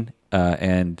Tatooine,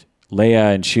 and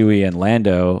Leia and Chewie and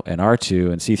Lando and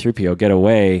R2 and C-3PO get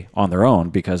away on their own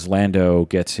because Lando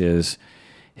gets his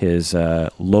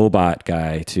Lobot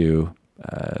guy to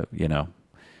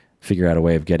figure out a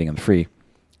way of getting him free.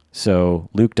 So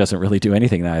Luke doesn't really do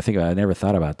anything. Now I never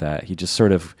thought about that. He just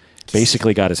sort of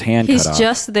basically got his hand cut off. He's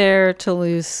just there to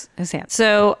lose his hand.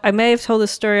 So I may have told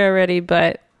this story already,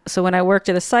 but so when I worked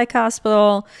at a psych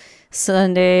hospital,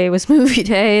 Sunday was movie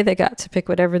day. They got to pick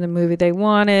whatever the movie they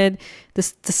wanted.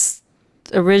 This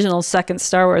original second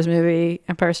Star Wars movie,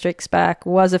 Empire Strikes Back,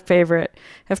 was a favorite.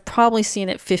 I've probably seen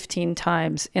it 15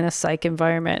 times in a psych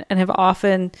environment and have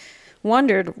often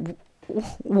wondered,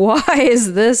 why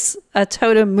is this a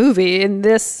totem movie in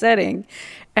this setting?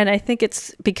 And I think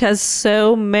it's because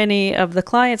so many of the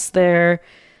clients there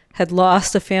had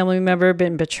lost a family member,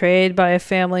 been betrayed by a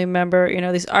family member,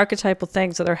 these archetypal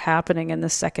things that are happening in the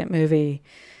second movie,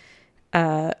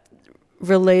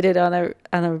 related on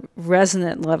a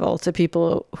resonant level to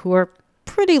people who are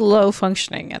pretty low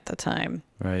functioning at the time.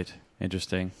 Right.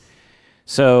 Interesting.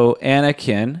 So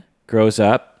Anakin grows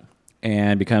up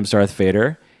and becomes Darth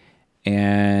Vader.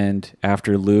 And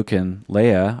after Luke and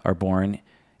Leia are born,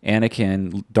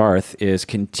 Anakin, Darth, is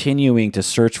continuing to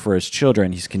search for his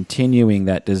children. He's continuing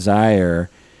that desire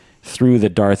through the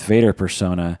Darth Vader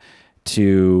persona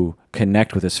to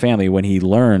connect with his family. When he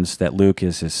learns that Luke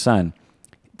is his son,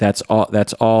 that's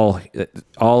all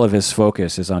of his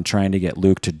focus is on trying to get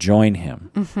Luke to join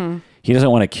him. He doesn't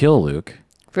want to kill Luke.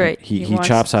 Right. He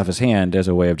chops off his hand as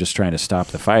a way of just trying to stop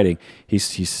the fighting.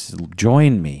 He's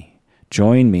join me,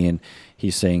 and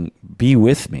he's saying, be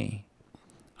with me.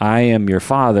 I am your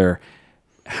father.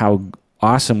 How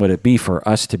awesome would it be for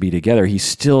us to be together? He's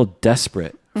still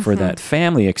desperate for that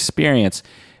family experience,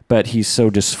 but he's so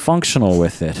dysfunctional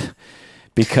with it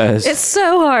because it's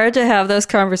so hard to have those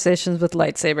conversations with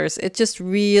lightsabers. It just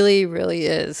really, really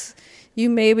is. You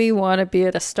maybe want to be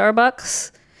at a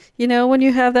Starbucks, you know, when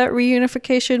you have that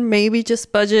reunification, maybe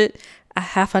just budget a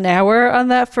half an hour on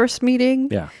that first meeting.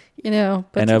 Yeah. You know,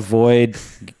 and avoid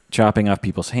chopping off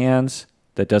people's hands.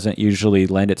 That doesn't usually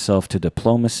lend itself to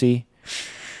diplomacy.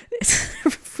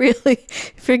 It's really,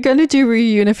 if you're going to do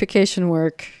reunification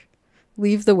work,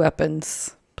 leave the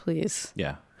weapons, please.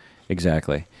 Yeah,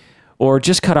 exactly. Or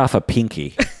just cut off a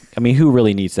pinky. I mean, who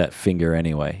really needs that finger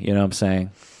anyway? You know what I'm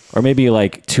saying? Or maybe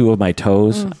like 2 of my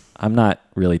toes. I'm not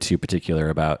really too particular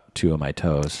about 2 of my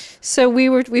toes. So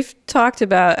we've talked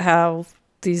about how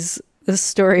this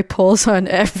story pulls on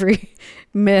every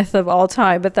myth of all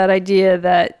time, but that idea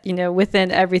that, you know,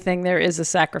 within everything there is a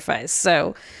sacrifice.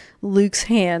 So Luke's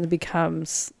hand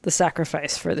becomes the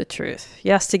sacrifice for the truth. He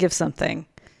has to give something.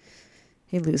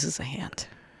 He loses a hand.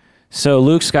 So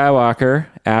Luke Skywalker,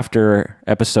 after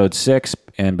episode 6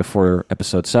 and before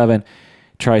episode 7,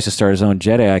 tries to start his own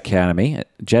Jedi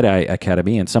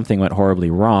Academy, and something went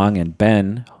horribly wrong, and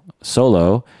Ben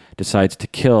Solo decides to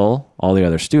kill all the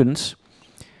other students.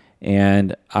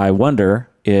 And I wonder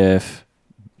if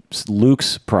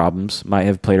Luke's problems might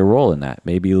have played a role in that.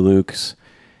 Maybe Luke's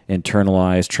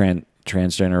internalized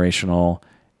transgenerational,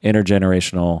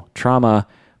 intergenerational trauma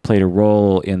played a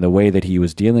role in the way that he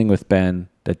was dealing with Ben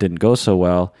that didn't go so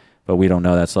well, but we don't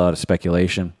know. That's a lot of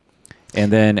speculation.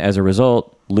 And then as a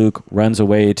result, Luke runs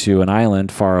away to an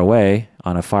island far away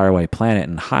on a faraway planet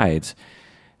and hides.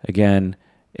 Again,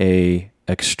 an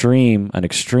extreme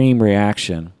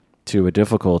reaction to a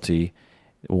difficulty,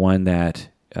 one that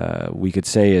we could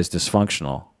say is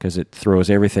dysfunctional because it throws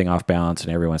everything off balance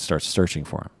and everyone starts searching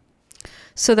for him.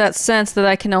 So that sense that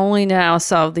I can only now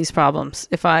solve these problems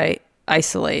if I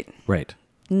isolate. Right.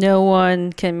 No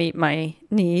one can meet my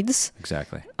needs.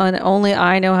 Exactly. And only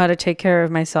I know how to take care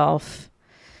of myself.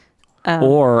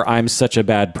 Or I'm such a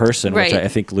bad person, right. which I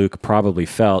think Luke probably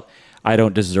felt. I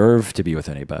don't deserve to be with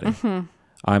anybody.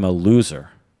 I'm a loser.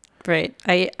 Right.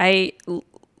 I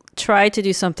tried to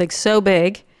do something so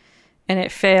big and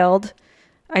it failed.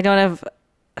 I don't have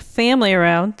a family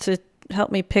around to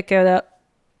help me pick it up.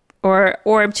 Or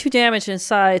I'm too damaged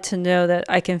inside to know that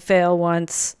I can fail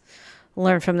once,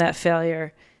 learn from that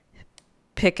failure,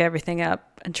 pick everything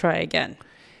up, and try again.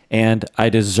 And I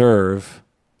deserve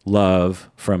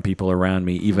love from people around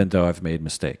me, even though I've made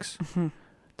mistakes.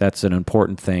 That's an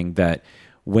important thing, that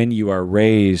when you are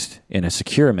raised in a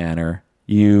secure manner,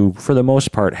 you, for the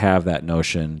most part, have that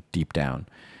notion deep down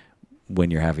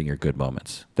when you're having your good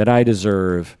moments, that I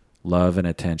deserve love and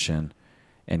attention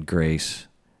and grace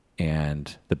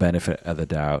and the benefit of the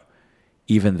doubt,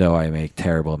 even though I make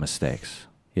terrible mistakes.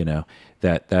 You know,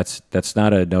 that's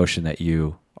not a notion that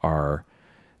you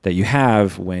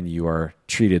have when you are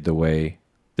treated the way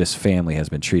this family has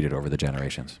been treated over the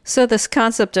generations. So this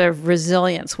concept of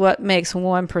resilience, what makes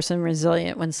one person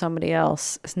resilient when somebody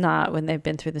else is not, when they've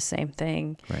been through the same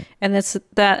thing. Right. And it's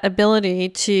that ability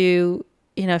to,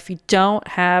 you know, if you don't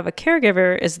have a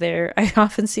caregiver is there. I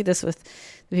often see this with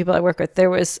the people I work with. There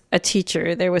was a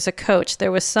teacher, there was a coach,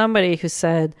 there was somebody who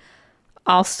said,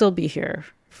 I'll still be here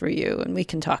for you and we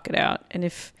can talk it out. And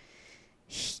if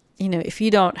you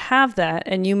don't have that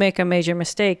and you make a major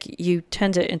mistake, you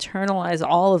tend to internalize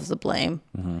all of the blame.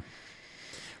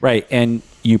 Right. And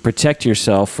you protect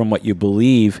yourself from what you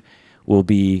believe will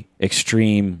be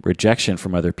extreme rejection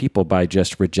from other people by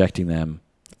just rejecting them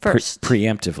first,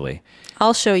 preemptively.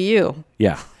 I'll show you.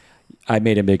 Yeah. I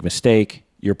made a big mistake.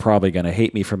 You're probably going to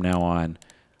hate me from now on.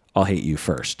 I'll hate you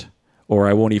first. Or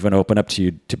I won't even open up to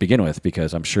you to begin with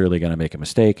because I'm surely going to make a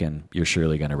mistake and you're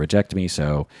surely going to reject me.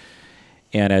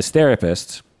 And as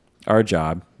therapists, our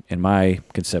job, in my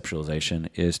conceptualization,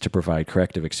 is to provide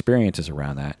corrective experiences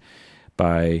around that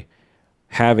by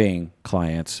having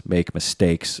clients make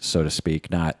mistakes, so to speak,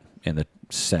 not in the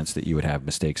sense that you would have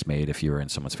mistakes made if you were in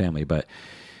someone's family, but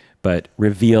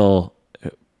reveal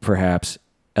perhaps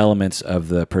elements of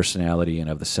the personality and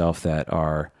of the self that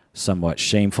are somewhat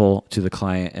shameful to the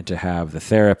client, and to have the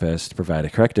therapist provide a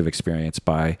corrective experience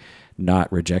by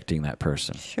not rejecting that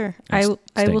person. Sure. I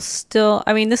will still,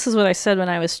 I mean, this is what I said when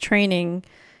I was training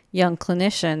young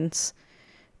clinicians,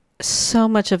 so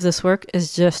much of this work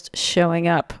is just showing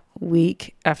up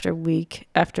week after week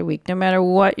after week, no matter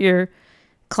what your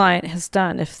client has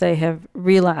done. If they have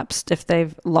relapsed, if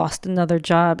they've lost another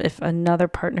job, if another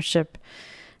partnership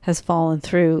has fallen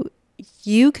through,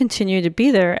 you continue to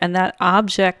be there. And that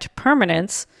object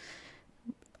permanence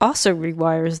also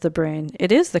rewires the brain.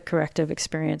 It is the corrective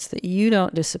experience that you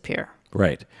don't disappear.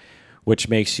 Right. Which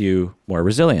makes you more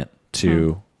resilient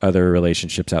to other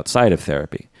relationships outside of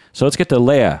therapy. So let's get to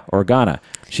Leia Organa.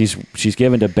 She's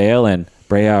given to Bail and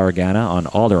Brea Organa on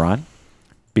Alderaan,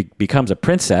 becomes a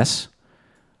princess,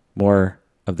 more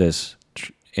of this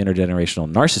intergenerational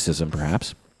narcissism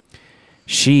perhaps.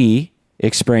 She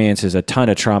experiences a ton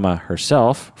of trauma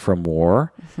herself from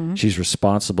war. She's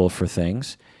responsible for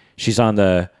things. She's on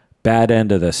the bad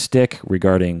end of the stick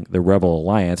regarding the Rebel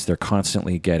Alliance. They're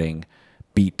constantly getting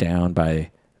beat down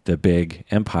by the big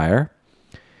empire.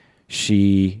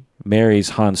 She marries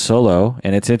Han Solo,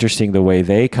 and it's interesting the way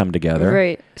they come together.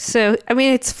 Right. So, I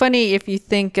mean, it's funny if you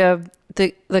think of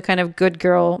the kind of good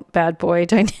girl, bad boy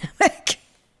dynamic.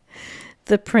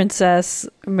 The princess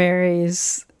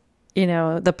marries, you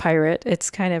know, the pirate. It's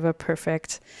kind of a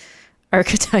perfect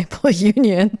archetypal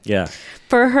union. Yeah.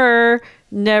 For her,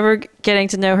 never getting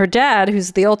to know her dad,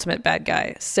 who's the ultimate bad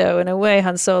guy. So in a way,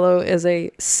 Han Solo is a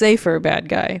safer bad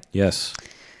guy. Yes.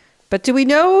 But do we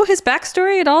know his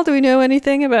backstory at all? Do we know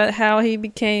anything about how he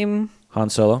became Han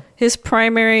Solo? His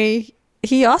primary...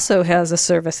 He also has a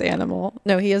service animal.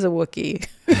 No, he has a Wookiee.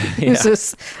 He's a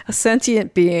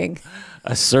sentient being.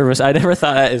 A service... I never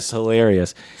thought that is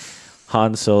hilarious.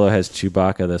 Han Solo has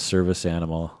Chewbacca, the service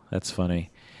animal. That's funny.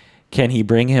 Can he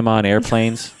bring him on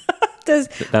airplanes?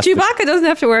 Chewbacca doesn't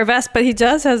have to wear a vest, but he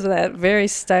does have that very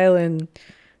styling...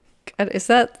 Is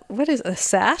that, what is a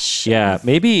sash? Yeah,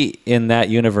 maybe in that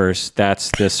universe,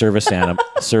 that's the service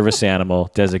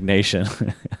animal designation.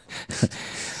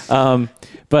 I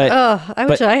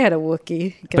wish I had a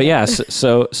Wookiee. But yeah,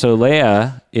 so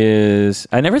Leia is.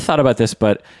 I never thought about this,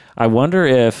 but I wonder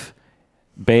if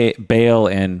Bail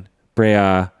and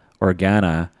Brea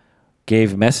Organa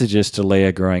gave messages to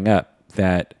Leia growing up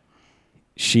that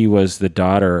she was the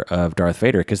daughter of Darth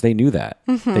Vader, because they knew that.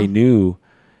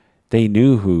 They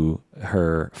knew who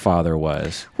her father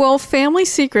was. Well, family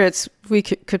secrets, we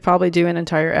could probably do an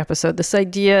entire episode. This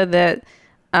idea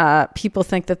that people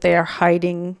think that they are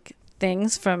hiding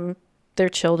things from their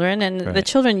children, and the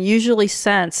children usually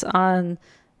sense on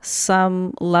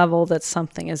some level that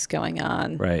something is going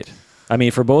on. Right. I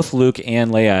mean, for both Luke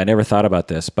and Leia, I never thought about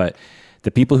this, but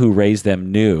the people who raised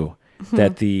them knew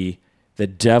that the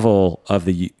devil of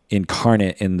the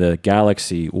incarnate in the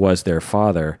galaxy was their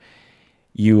father.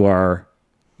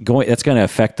 That's going to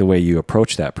affect the way you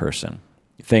approach that person.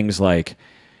 Things like,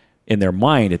 in their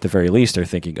mind, at the very least, they're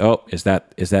thinking, oh, is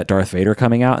that Darth Vader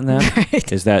coming out in them?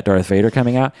 Right. Is that Darth Vader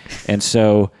coming out? And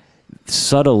so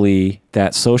subtly,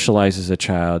 that socializes a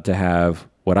child to have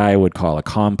what I would call a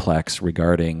complex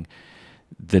regarding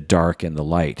the dark and the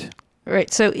light.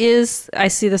 Right. So I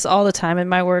see this all the time in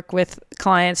my work with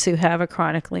clients who have a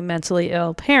chronically mentally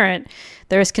ill parent.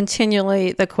 There's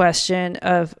continually the question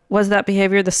of, was that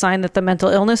behavior the sign that the mental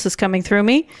illness is coming through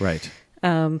me? Right.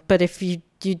 But if you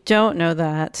don't know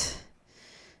that,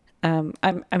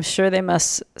 I'm sure they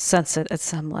must sense it at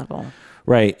some level.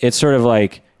 Right. It's sort of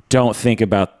like, don't think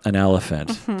about an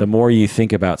elephant. The more you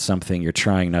think about something you're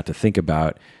trying not to think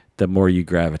about, the more you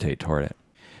gravitate toward it.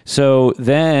 So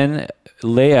then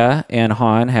Leia and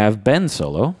Han have Ben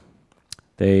Solo.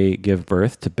 They give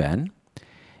birth to Ben.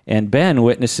 And Ben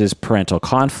witnesses parental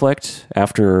conflict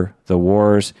after the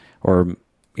wars, or,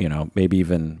 you know, maybe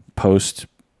even post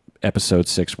Episode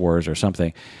 6 wars or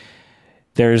something.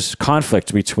 There's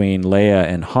conflict between Leia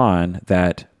and Han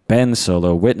that Ben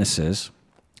Solo witnesses.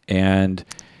 And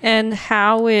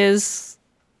how is,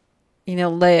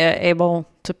 Leia able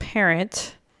to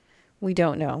parent? We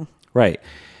don't know. Right.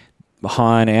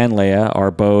 Han and Leia are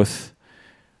both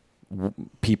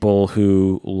people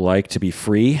who like to be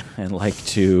free and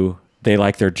they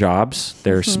like their jobs.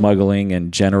 They're smuggling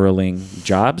and generaling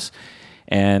jobs.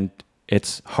 And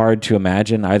it's hard to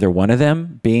imagine either one of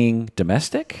them being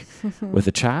domestic with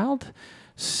a child.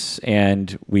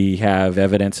 And we have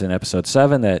evidence in Episode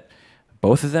 7 that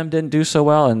both of them didn't do so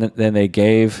well. And then they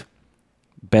gave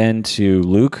Ben to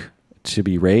Luke to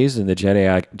be raised in the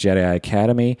Jedi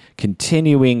Academy,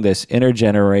 continuing this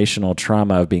intergenerational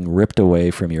trauma of being ripped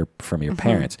away from your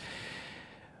parents.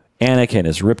 Anakin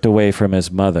is ripped away from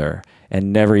his mother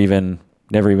and never even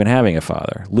having a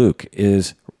father. Luke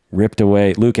is ripped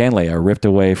away, Luke and Leia are ripped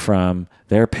away from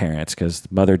their parents because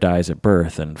mother dies at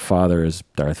birth and father is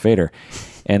Darth Vader.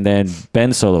 And then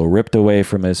Ben Solo ripped away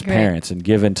from his parents and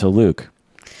given to Luke.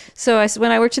 So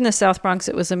when I worked in the South Bronx,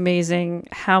 it was amazing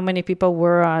how many people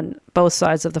were on both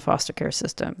sides of the foster care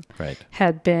system. Right.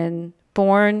 Had been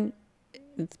born,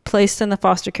 placed in the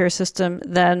foster care system.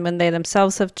 Then when they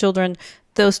themselves have children,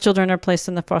 those children are placed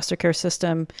in the foster care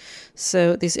system.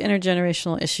 So these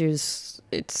intergenerational issues,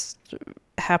 it's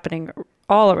happening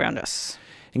all around us.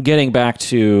 And getting back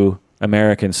to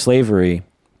American slavery,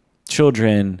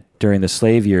 children during the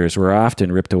slave years were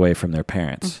often ripped away from their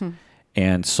parents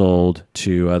and sold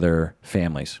to other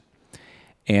families.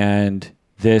 And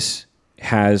this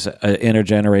has an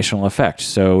intergenerational effect.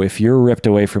 So if you're ripped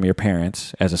away from your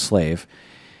parents as a slave,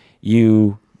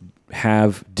 you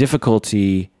have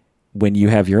difficulty when you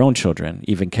have your own children,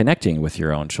 even connecting with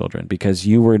your own children, because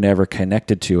you were never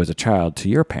connected to as a child to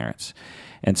your parents.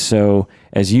 And so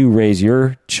as you raise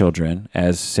your children,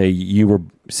 as say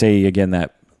again,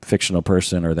 that fictional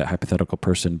person or that hypothetical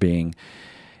person being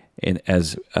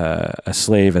as a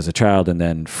slave as a child and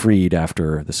then freed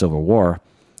after the Civil War,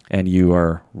 and you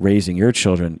are raising your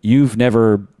children, you've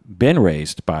never been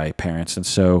raised by parents. And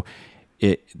so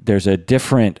there's a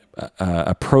different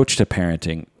approach to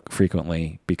parenting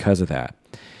frequently because of that.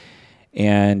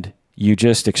 And you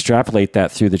just extrapolate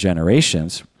that through the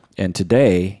generations. And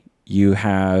today you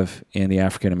have, in the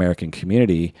African American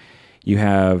community, you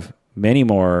have many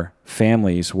more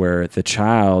families where the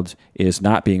child is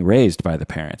not being raised by the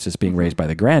parents, it's being raised by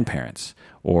the grandparents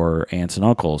or aunts and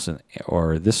uncles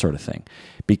or this sort of thing.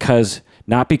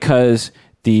 Not because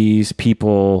these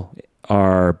people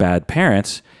are bad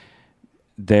parents,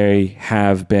 they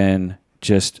have been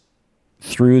just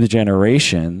through the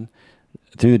generations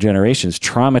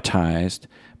traumatized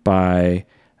by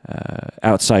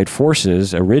outside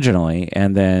forces originally,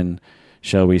 and then,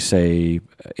 shall we say,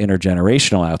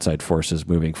 intergenerational outside forces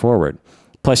moving forward.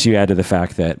 Plus you add to the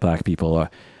fact that black people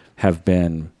have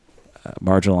been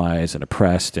marginalized and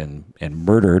oppressed and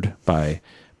murdered by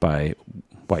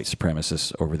white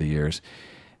supremacists over the years,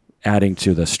 adding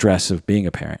to the stress of being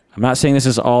a parent. I'm not saying this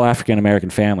is all African-American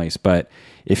families, but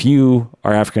if you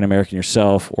are African-American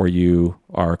yourself or you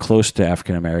are close to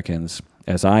African-Americans,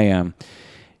 as I am,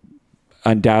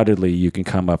 undoubtedly you can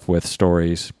come up with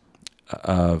stories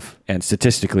of, and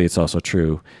statistically it's also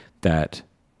true, that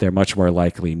they're much more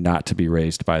likely not to be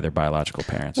raised by their biological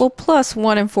parents. Well, plus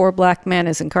 1 in 4 black men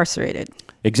is incarcerated.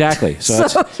 Exactly. So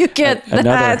you get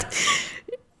that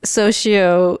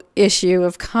socio issue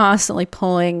of constantly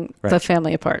pulling the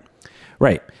family apart.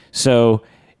 Right. So,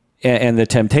 and the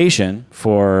temptation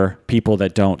for people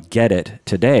that don't get it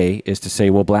today is to say,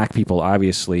 well, black people,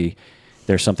 obviously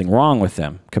there's something wrong with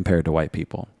them compared to white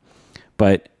people.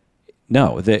 But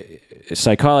no, the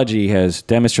psychology has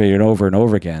demonstrated over and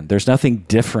over again, there's nothing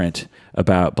different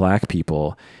about black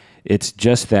people. It's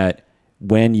just that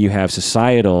when you have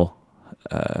societal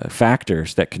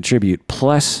factors that contribute,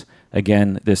 plus,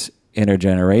 again, this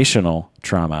intergenerational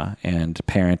trauma and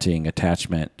parenting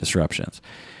attachment disruptions,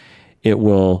 it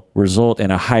will result in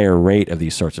a higher rate of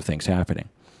these sorts of things happening.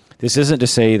 This isn't to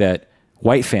say that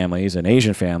white families and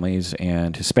Asian families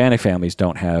and Hispanic families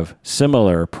don't have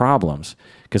similar problems,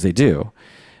 because they do,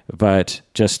 but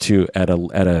just at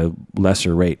a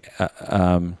lesser rate.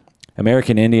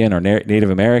 American Indian or Native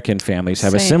American families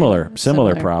have a similar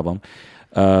problem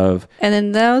of. And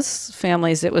in those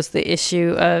families, it was the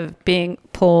issue of being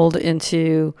pulled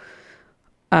into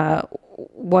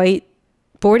white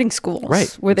boarding schools,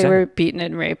 right, where they were beaten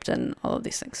and raped and all of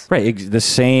these things. Right. The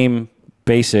same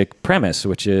basic premise,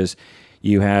 which is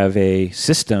you have a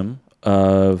system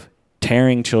of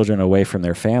tearing children away from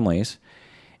their families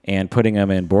and putting them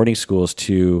in boarding schools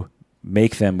to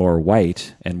make them more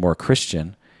white and more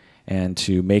Christian and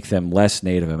to make them less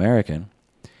Native American.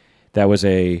 That was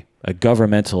a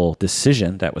governmental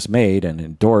decision that was made and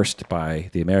endorsed by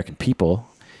the American people.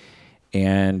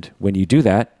 And when you do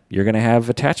that, you're going to have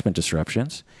attachment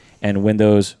disruptions. And when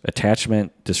those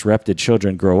attachment disrupted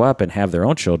children grow up and have their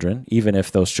own children, even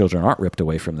if those children aren't ripped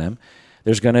away from them,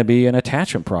 there's going to be an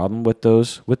attachment problem with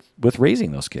with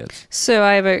raising those kids. So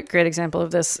I have a great example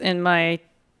of this. In my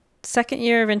second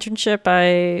year of internship,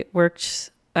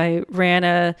 I ran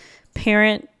a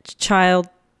parent-child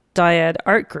dyad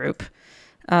art group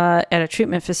at a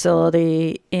treatment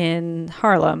facility in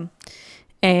Harlem.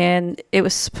 And it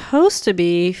was supposed to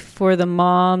be for the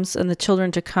moms and the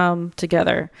children to come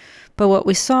together. But what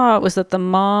we saw was that the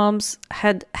moms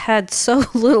had so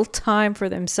little time for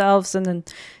themselves and then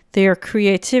their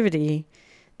creativity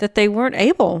that they weren't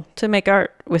able to make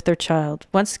art with their child.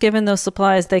 Once given those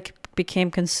supplies, they became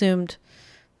consumed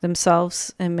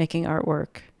themselves and making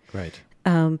artwork. Right.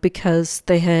 Because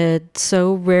they had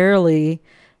so rarely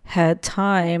had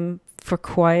time for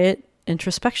quiet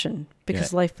introspection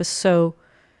because life was so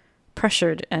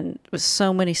pressured and with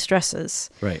so many stresses.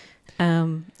 Right.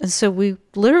 And so we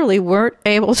literally weren't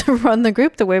able to run the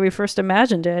group the way we first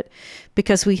imagined it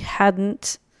because we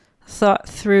hadn't thought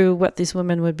through what these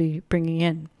women would be bringing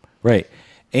in. Right.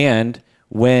 And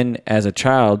when, as a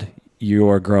child,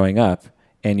 you're growing up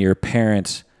and your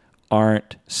parents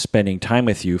aren't spending time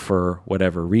with you for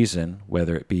whatever reason,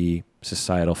 whether it be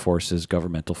societal forces,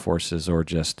 governmental forces, or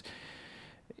just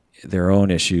their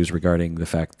own issues regarding the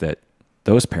fact that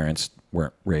those parents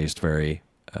weren't raised very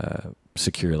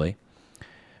securely.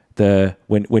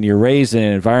 When you're raised in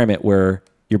an environment where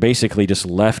you're basically just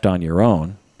left on your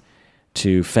own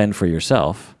to fend for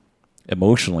yourself,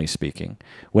 emotionally speaking,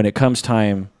 when it comes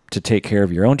time to take care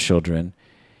of your own children,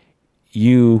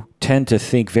 you tend to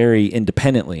think very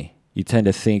independently. You tend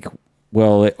to think,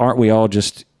 well, aren't we all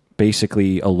just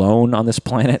basically alone on this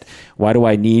planet? Why do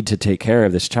I need to take care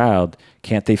of this child?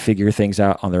 Can't they figure things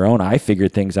out on their own? I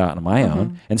figured things out on my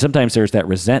own. And sometimes there's that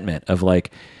resentment of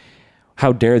like,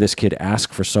 how dare this kid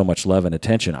ask for so much love and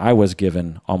attention? I was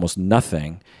given almost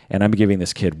nothing, and I'm giving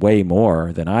this kid way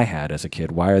more than I had as a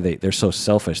kid. Why are they're so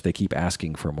selfish? They keep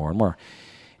asking for more and more.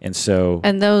 And so...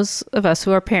 And those of us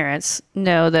who are parents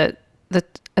know that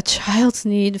a child's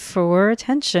need for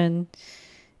attention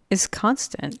is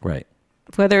constant. Right.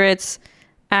 Whether it's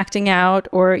acting out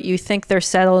or you think they're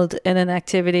settled in an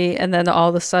activity and then all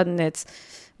of a sudden it's,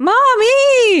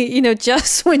 Mommy!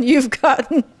 Just when you've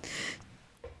gotten...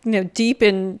 deep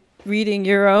in reading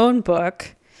your own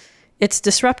book, it's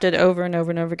disrupted over and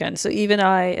over and over again. So even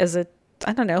I, as a,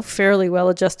 fairly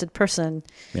well-adjusted person,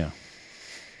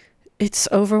 it's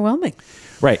overwhelming.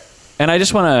 Right. And I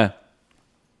just want to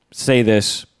say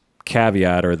this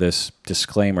caveat or this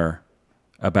disclaimer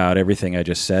about everything I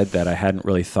just said, that I hadn't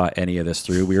really thought any of this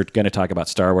through. We were going to talk about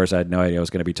Star Wars. I had no idea I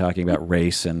was going to be talking about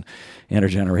race and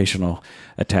intergenerational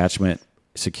attachment,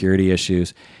 security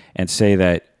issues, and say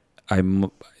that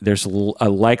there's a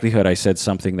likelihood I said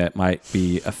something that might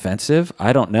be offensive.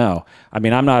 I don't know. I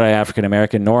mean, I'm not an African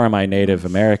American, nor am I Native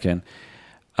American.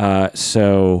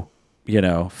 So,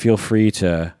 feel free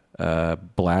to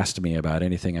blast me about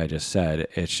anything I just said.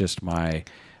 It's just my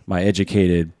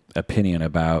educated opinion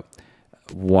about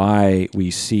why we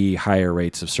see higher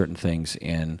rates of certain things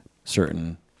in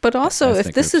certain. But also,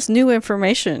 if this is new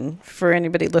information for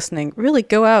anybody listening, really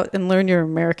go out and learn your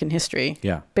American history.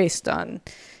 Yeah. Based on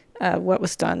what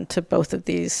was done to both of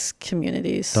these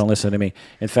communities. Don't listen to me.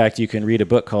 In fact, you can read a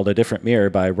book called A Different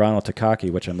Mirror by Ronald Takaki,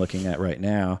 which I'm looking at right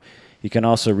now. You can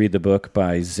also read the book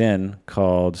by Zinn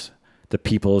called The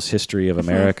People's History of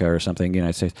America or something,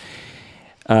 United States.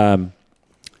 But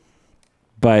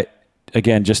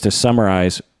again, just to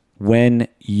summarize, when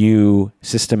you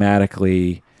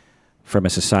systematically, from a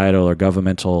societal or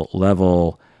governmental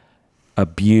level,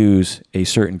 abuse a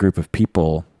certain group of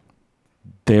people,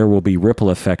 there will be ripple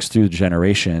effects through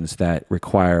generations that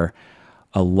require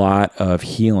a lot of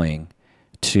healing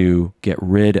to get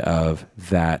rid of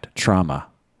that trauma.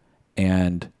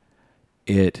 And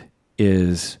it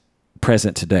is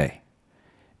present today.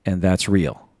 And that's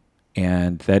real.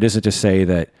 And that isn't to say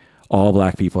that all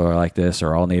black people are like this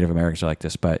or all Native Americans are like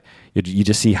this, but you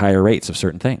just see higher rates of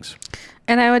certain things.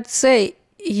 And I would say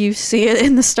you see it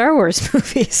in the Star Wars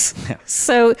movies. Yeah.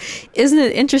 So isn't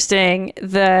it interesting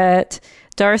that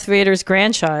Darth Vader's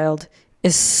grandchild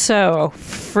is so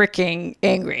freaking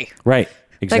angry? Right.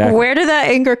 Exactly. Like, where did that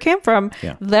anger come from?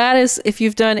 Yeah. That is, if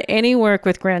you've done any work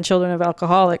with grandchildren of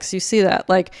alcoholics, you see that.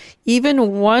 Like,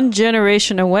 even one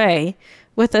generation away,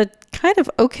 with a kind of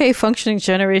okay functioning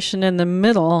generation in the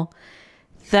middle,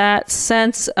 that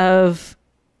sense of,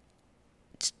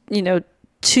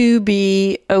 to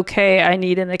be okay, I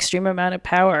need an extreme amount of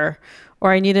power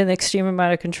or I need an extreme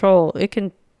amount of control, it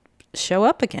can show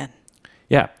up again.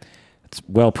 Yeah, it's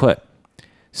well put.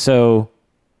 So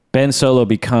Ben Solo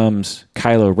becomes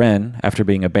Kylo Ren after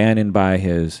being abandoned by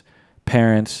his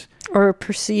parents. Or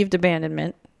perceived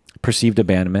abandonment. Perceived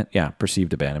abandonment, yeah,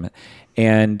 perceived abandonment.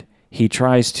 And he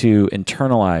tries to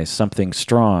internalize something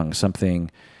strong, something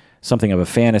of a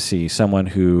fantasy, someone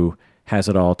who has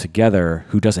it all together,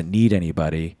 who doesn't need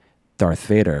anybody, Darth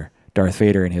Vader. Darth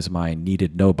Vader, in his mind,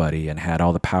 needed nobody and had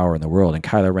all the power in the world. And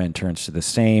Kylo Ren turns to the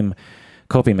same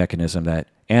coping mechanism that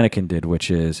Anakin did,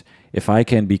 which is, if I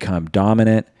can become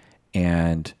dominant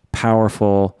and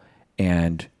powerful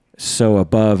and so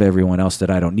above everyone else that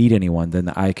I don't need anyone, then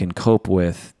I can cope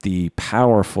with the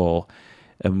powerful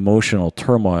emotional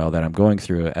turmoil that I'm going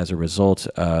through as a result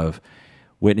of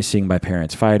witnessing my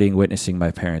parents fighting, witnessing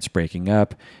my parents breaking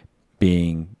up,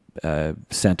 being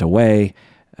sent away.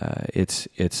 It's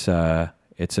a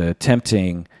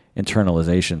tempting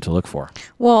internalization to look for.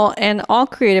 Well, and all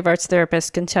creative arts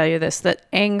therapists can tell you this, that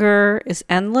anger is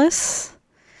endless.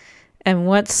 And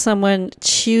once someone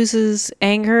chooses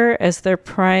anger as their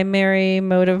primary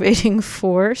motivating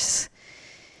force,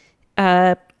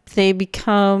 they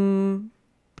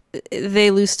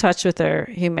lose touch with their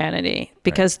humanity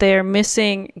because they are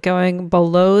missing going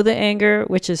below the anger,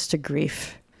 which is to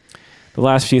grief. The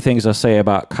last few things I'll say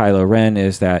about Kylo Ren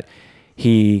is that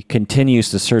he continues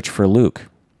to search for Luke.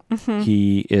 Mm-hmm.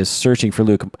 He is searching for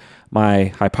Luke. My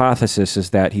hypothesis is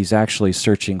that he's actually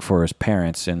searching for his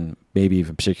parents, and maybe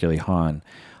even particularly Han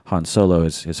Solo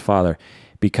is his father,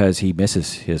 because he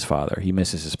misses his father. He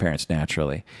misses his parents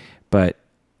naturally. But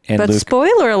Luke,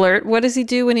 spoiler alert, what does he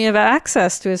do when he has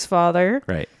access to his father?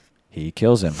 Right. He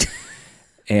kills him.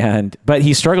 But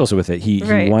he struggles with it. He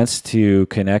wants to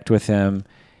connect with him.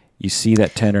 You see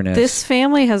that tenderness. This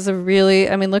family has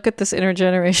look at this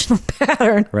intergenerational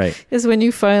pattern. Right. Is when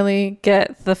you finally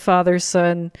get the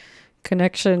father-son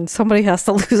connection, somebody has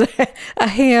to lose a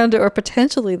hand or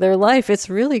potentially their life. It's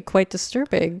really quite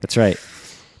disturbing. That's right.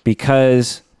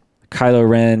 Because Kylo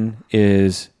Ren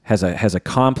has a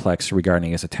complex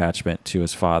regarding his attachment to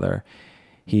his father.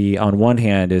 He, on one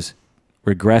hand, is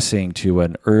regressing to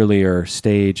an earlier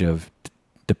stage of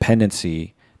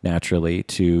dependency naturally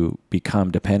to become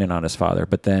dependent on his father.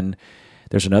 But then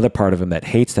there's another part of him that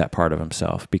hates that part of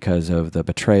himself because of the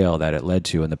betrayal that it led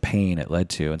to and the pain it led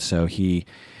to. And so he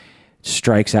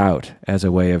strikes out as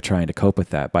a way of trying to cope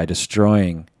with that by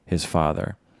destroying his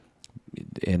father.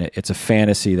 And it's a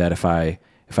fantasy that if I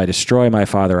destroy my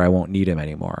father, I won't need him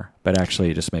anymore. But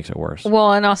actually, it just makes it worse.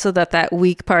 Well, and also that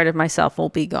weak part of myself will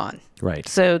be gone. Right.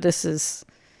 So this is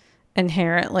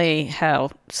inherently how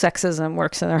sexism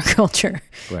works in our culture.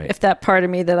 Right. If that part of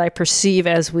me that I perceive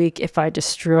as weak, if I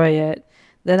destroy it,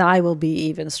 then I will be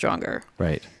even stronger.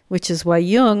 Right. Which is why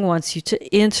Jung wants you to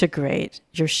integrate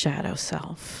your shadow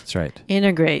self. That's right.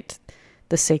 Integrate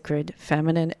the sacred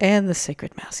feminine and the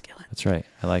sacred masculine. That's right.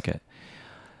 I like it.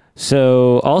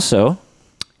 So also,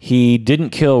 he didn't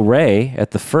kill Rey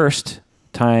at the first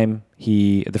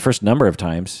number of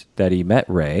times that he met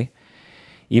Rey.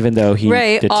 Even though he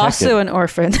Rey, detected, also an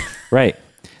orphan. Right.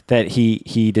 That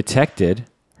he detected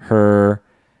her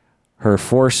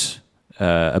force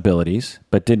abilities,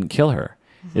 but didn't kill her.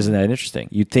 Mm-hmm. Isn't that interesting?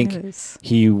 You'd think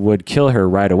he would kill her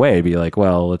right away. It'd be like,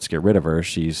 well, let's get rid of her.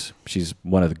 She's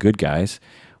one of the good guys.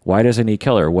 Why doesn't he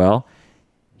kill her? Well,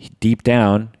 deep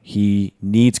down, he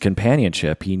needs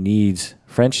companionship. He needs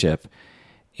friendship.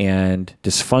 And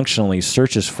dysfunctionally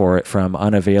searches for it from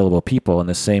unavailable people in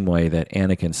the same way that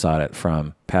Anakin sought it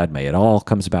from Padme. It all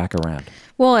comes back around.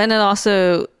 Well, and it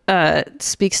also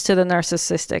speaks to the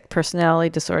narcissistic personality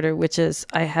disorder, which is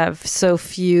I have so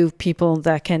few people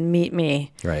that can meet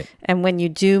me. Right. And when you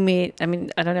do meet, I don't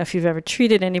know if you've ever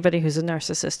treated anybody who's a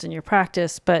narcissist in your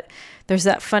practice, but there's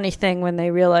that funny thing when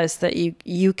they realize that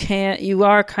you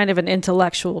are kind of an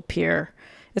intellectual peer.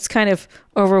 It's kind of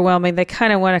overwhelming. They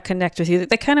kind of want to connect with you.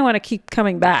 They kind of want to keep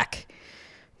coming back,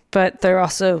 but they're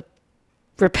also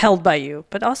repelled by you,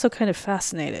 but also kind of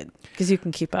fascinated because you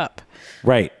can keep up.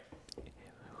 Right.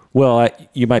 Well,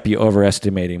 you might be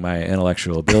overestimating my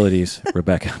intellectual abilities,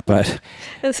 Rebecca, but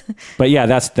yeah,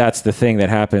 that's the thing that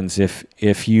happens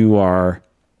if you are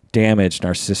damaged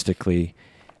narcissistically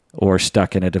or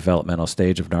stuck in a developmental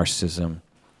stage of narcissism.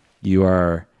 You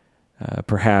are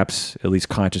perhaps at least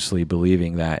consciously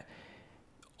believing that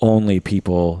only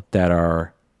people that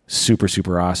are super,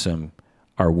 super awesome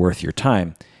are worth your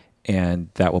time, and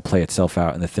that will play itself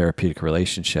out in the therapeutic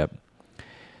relationship.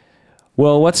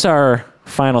 Well, what's our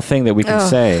final thing that we can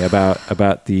say about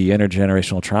the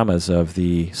intergenerational traumas of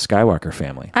the Skywalker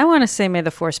family? I want to say, may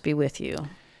the Force be with you,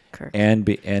 Kirk. And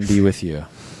be with you.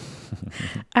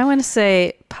 I want to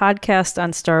say, podcast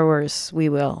on Star Wars, we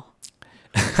will.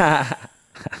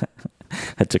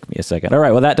 That took me a second. All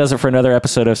right. Well, that does it for another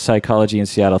episode of Psychology in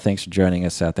Seattle. Thanks for joining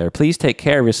us out there. Please take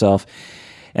care of yourself,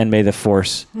 and may the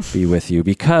Force be with you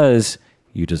because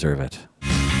you deserve it.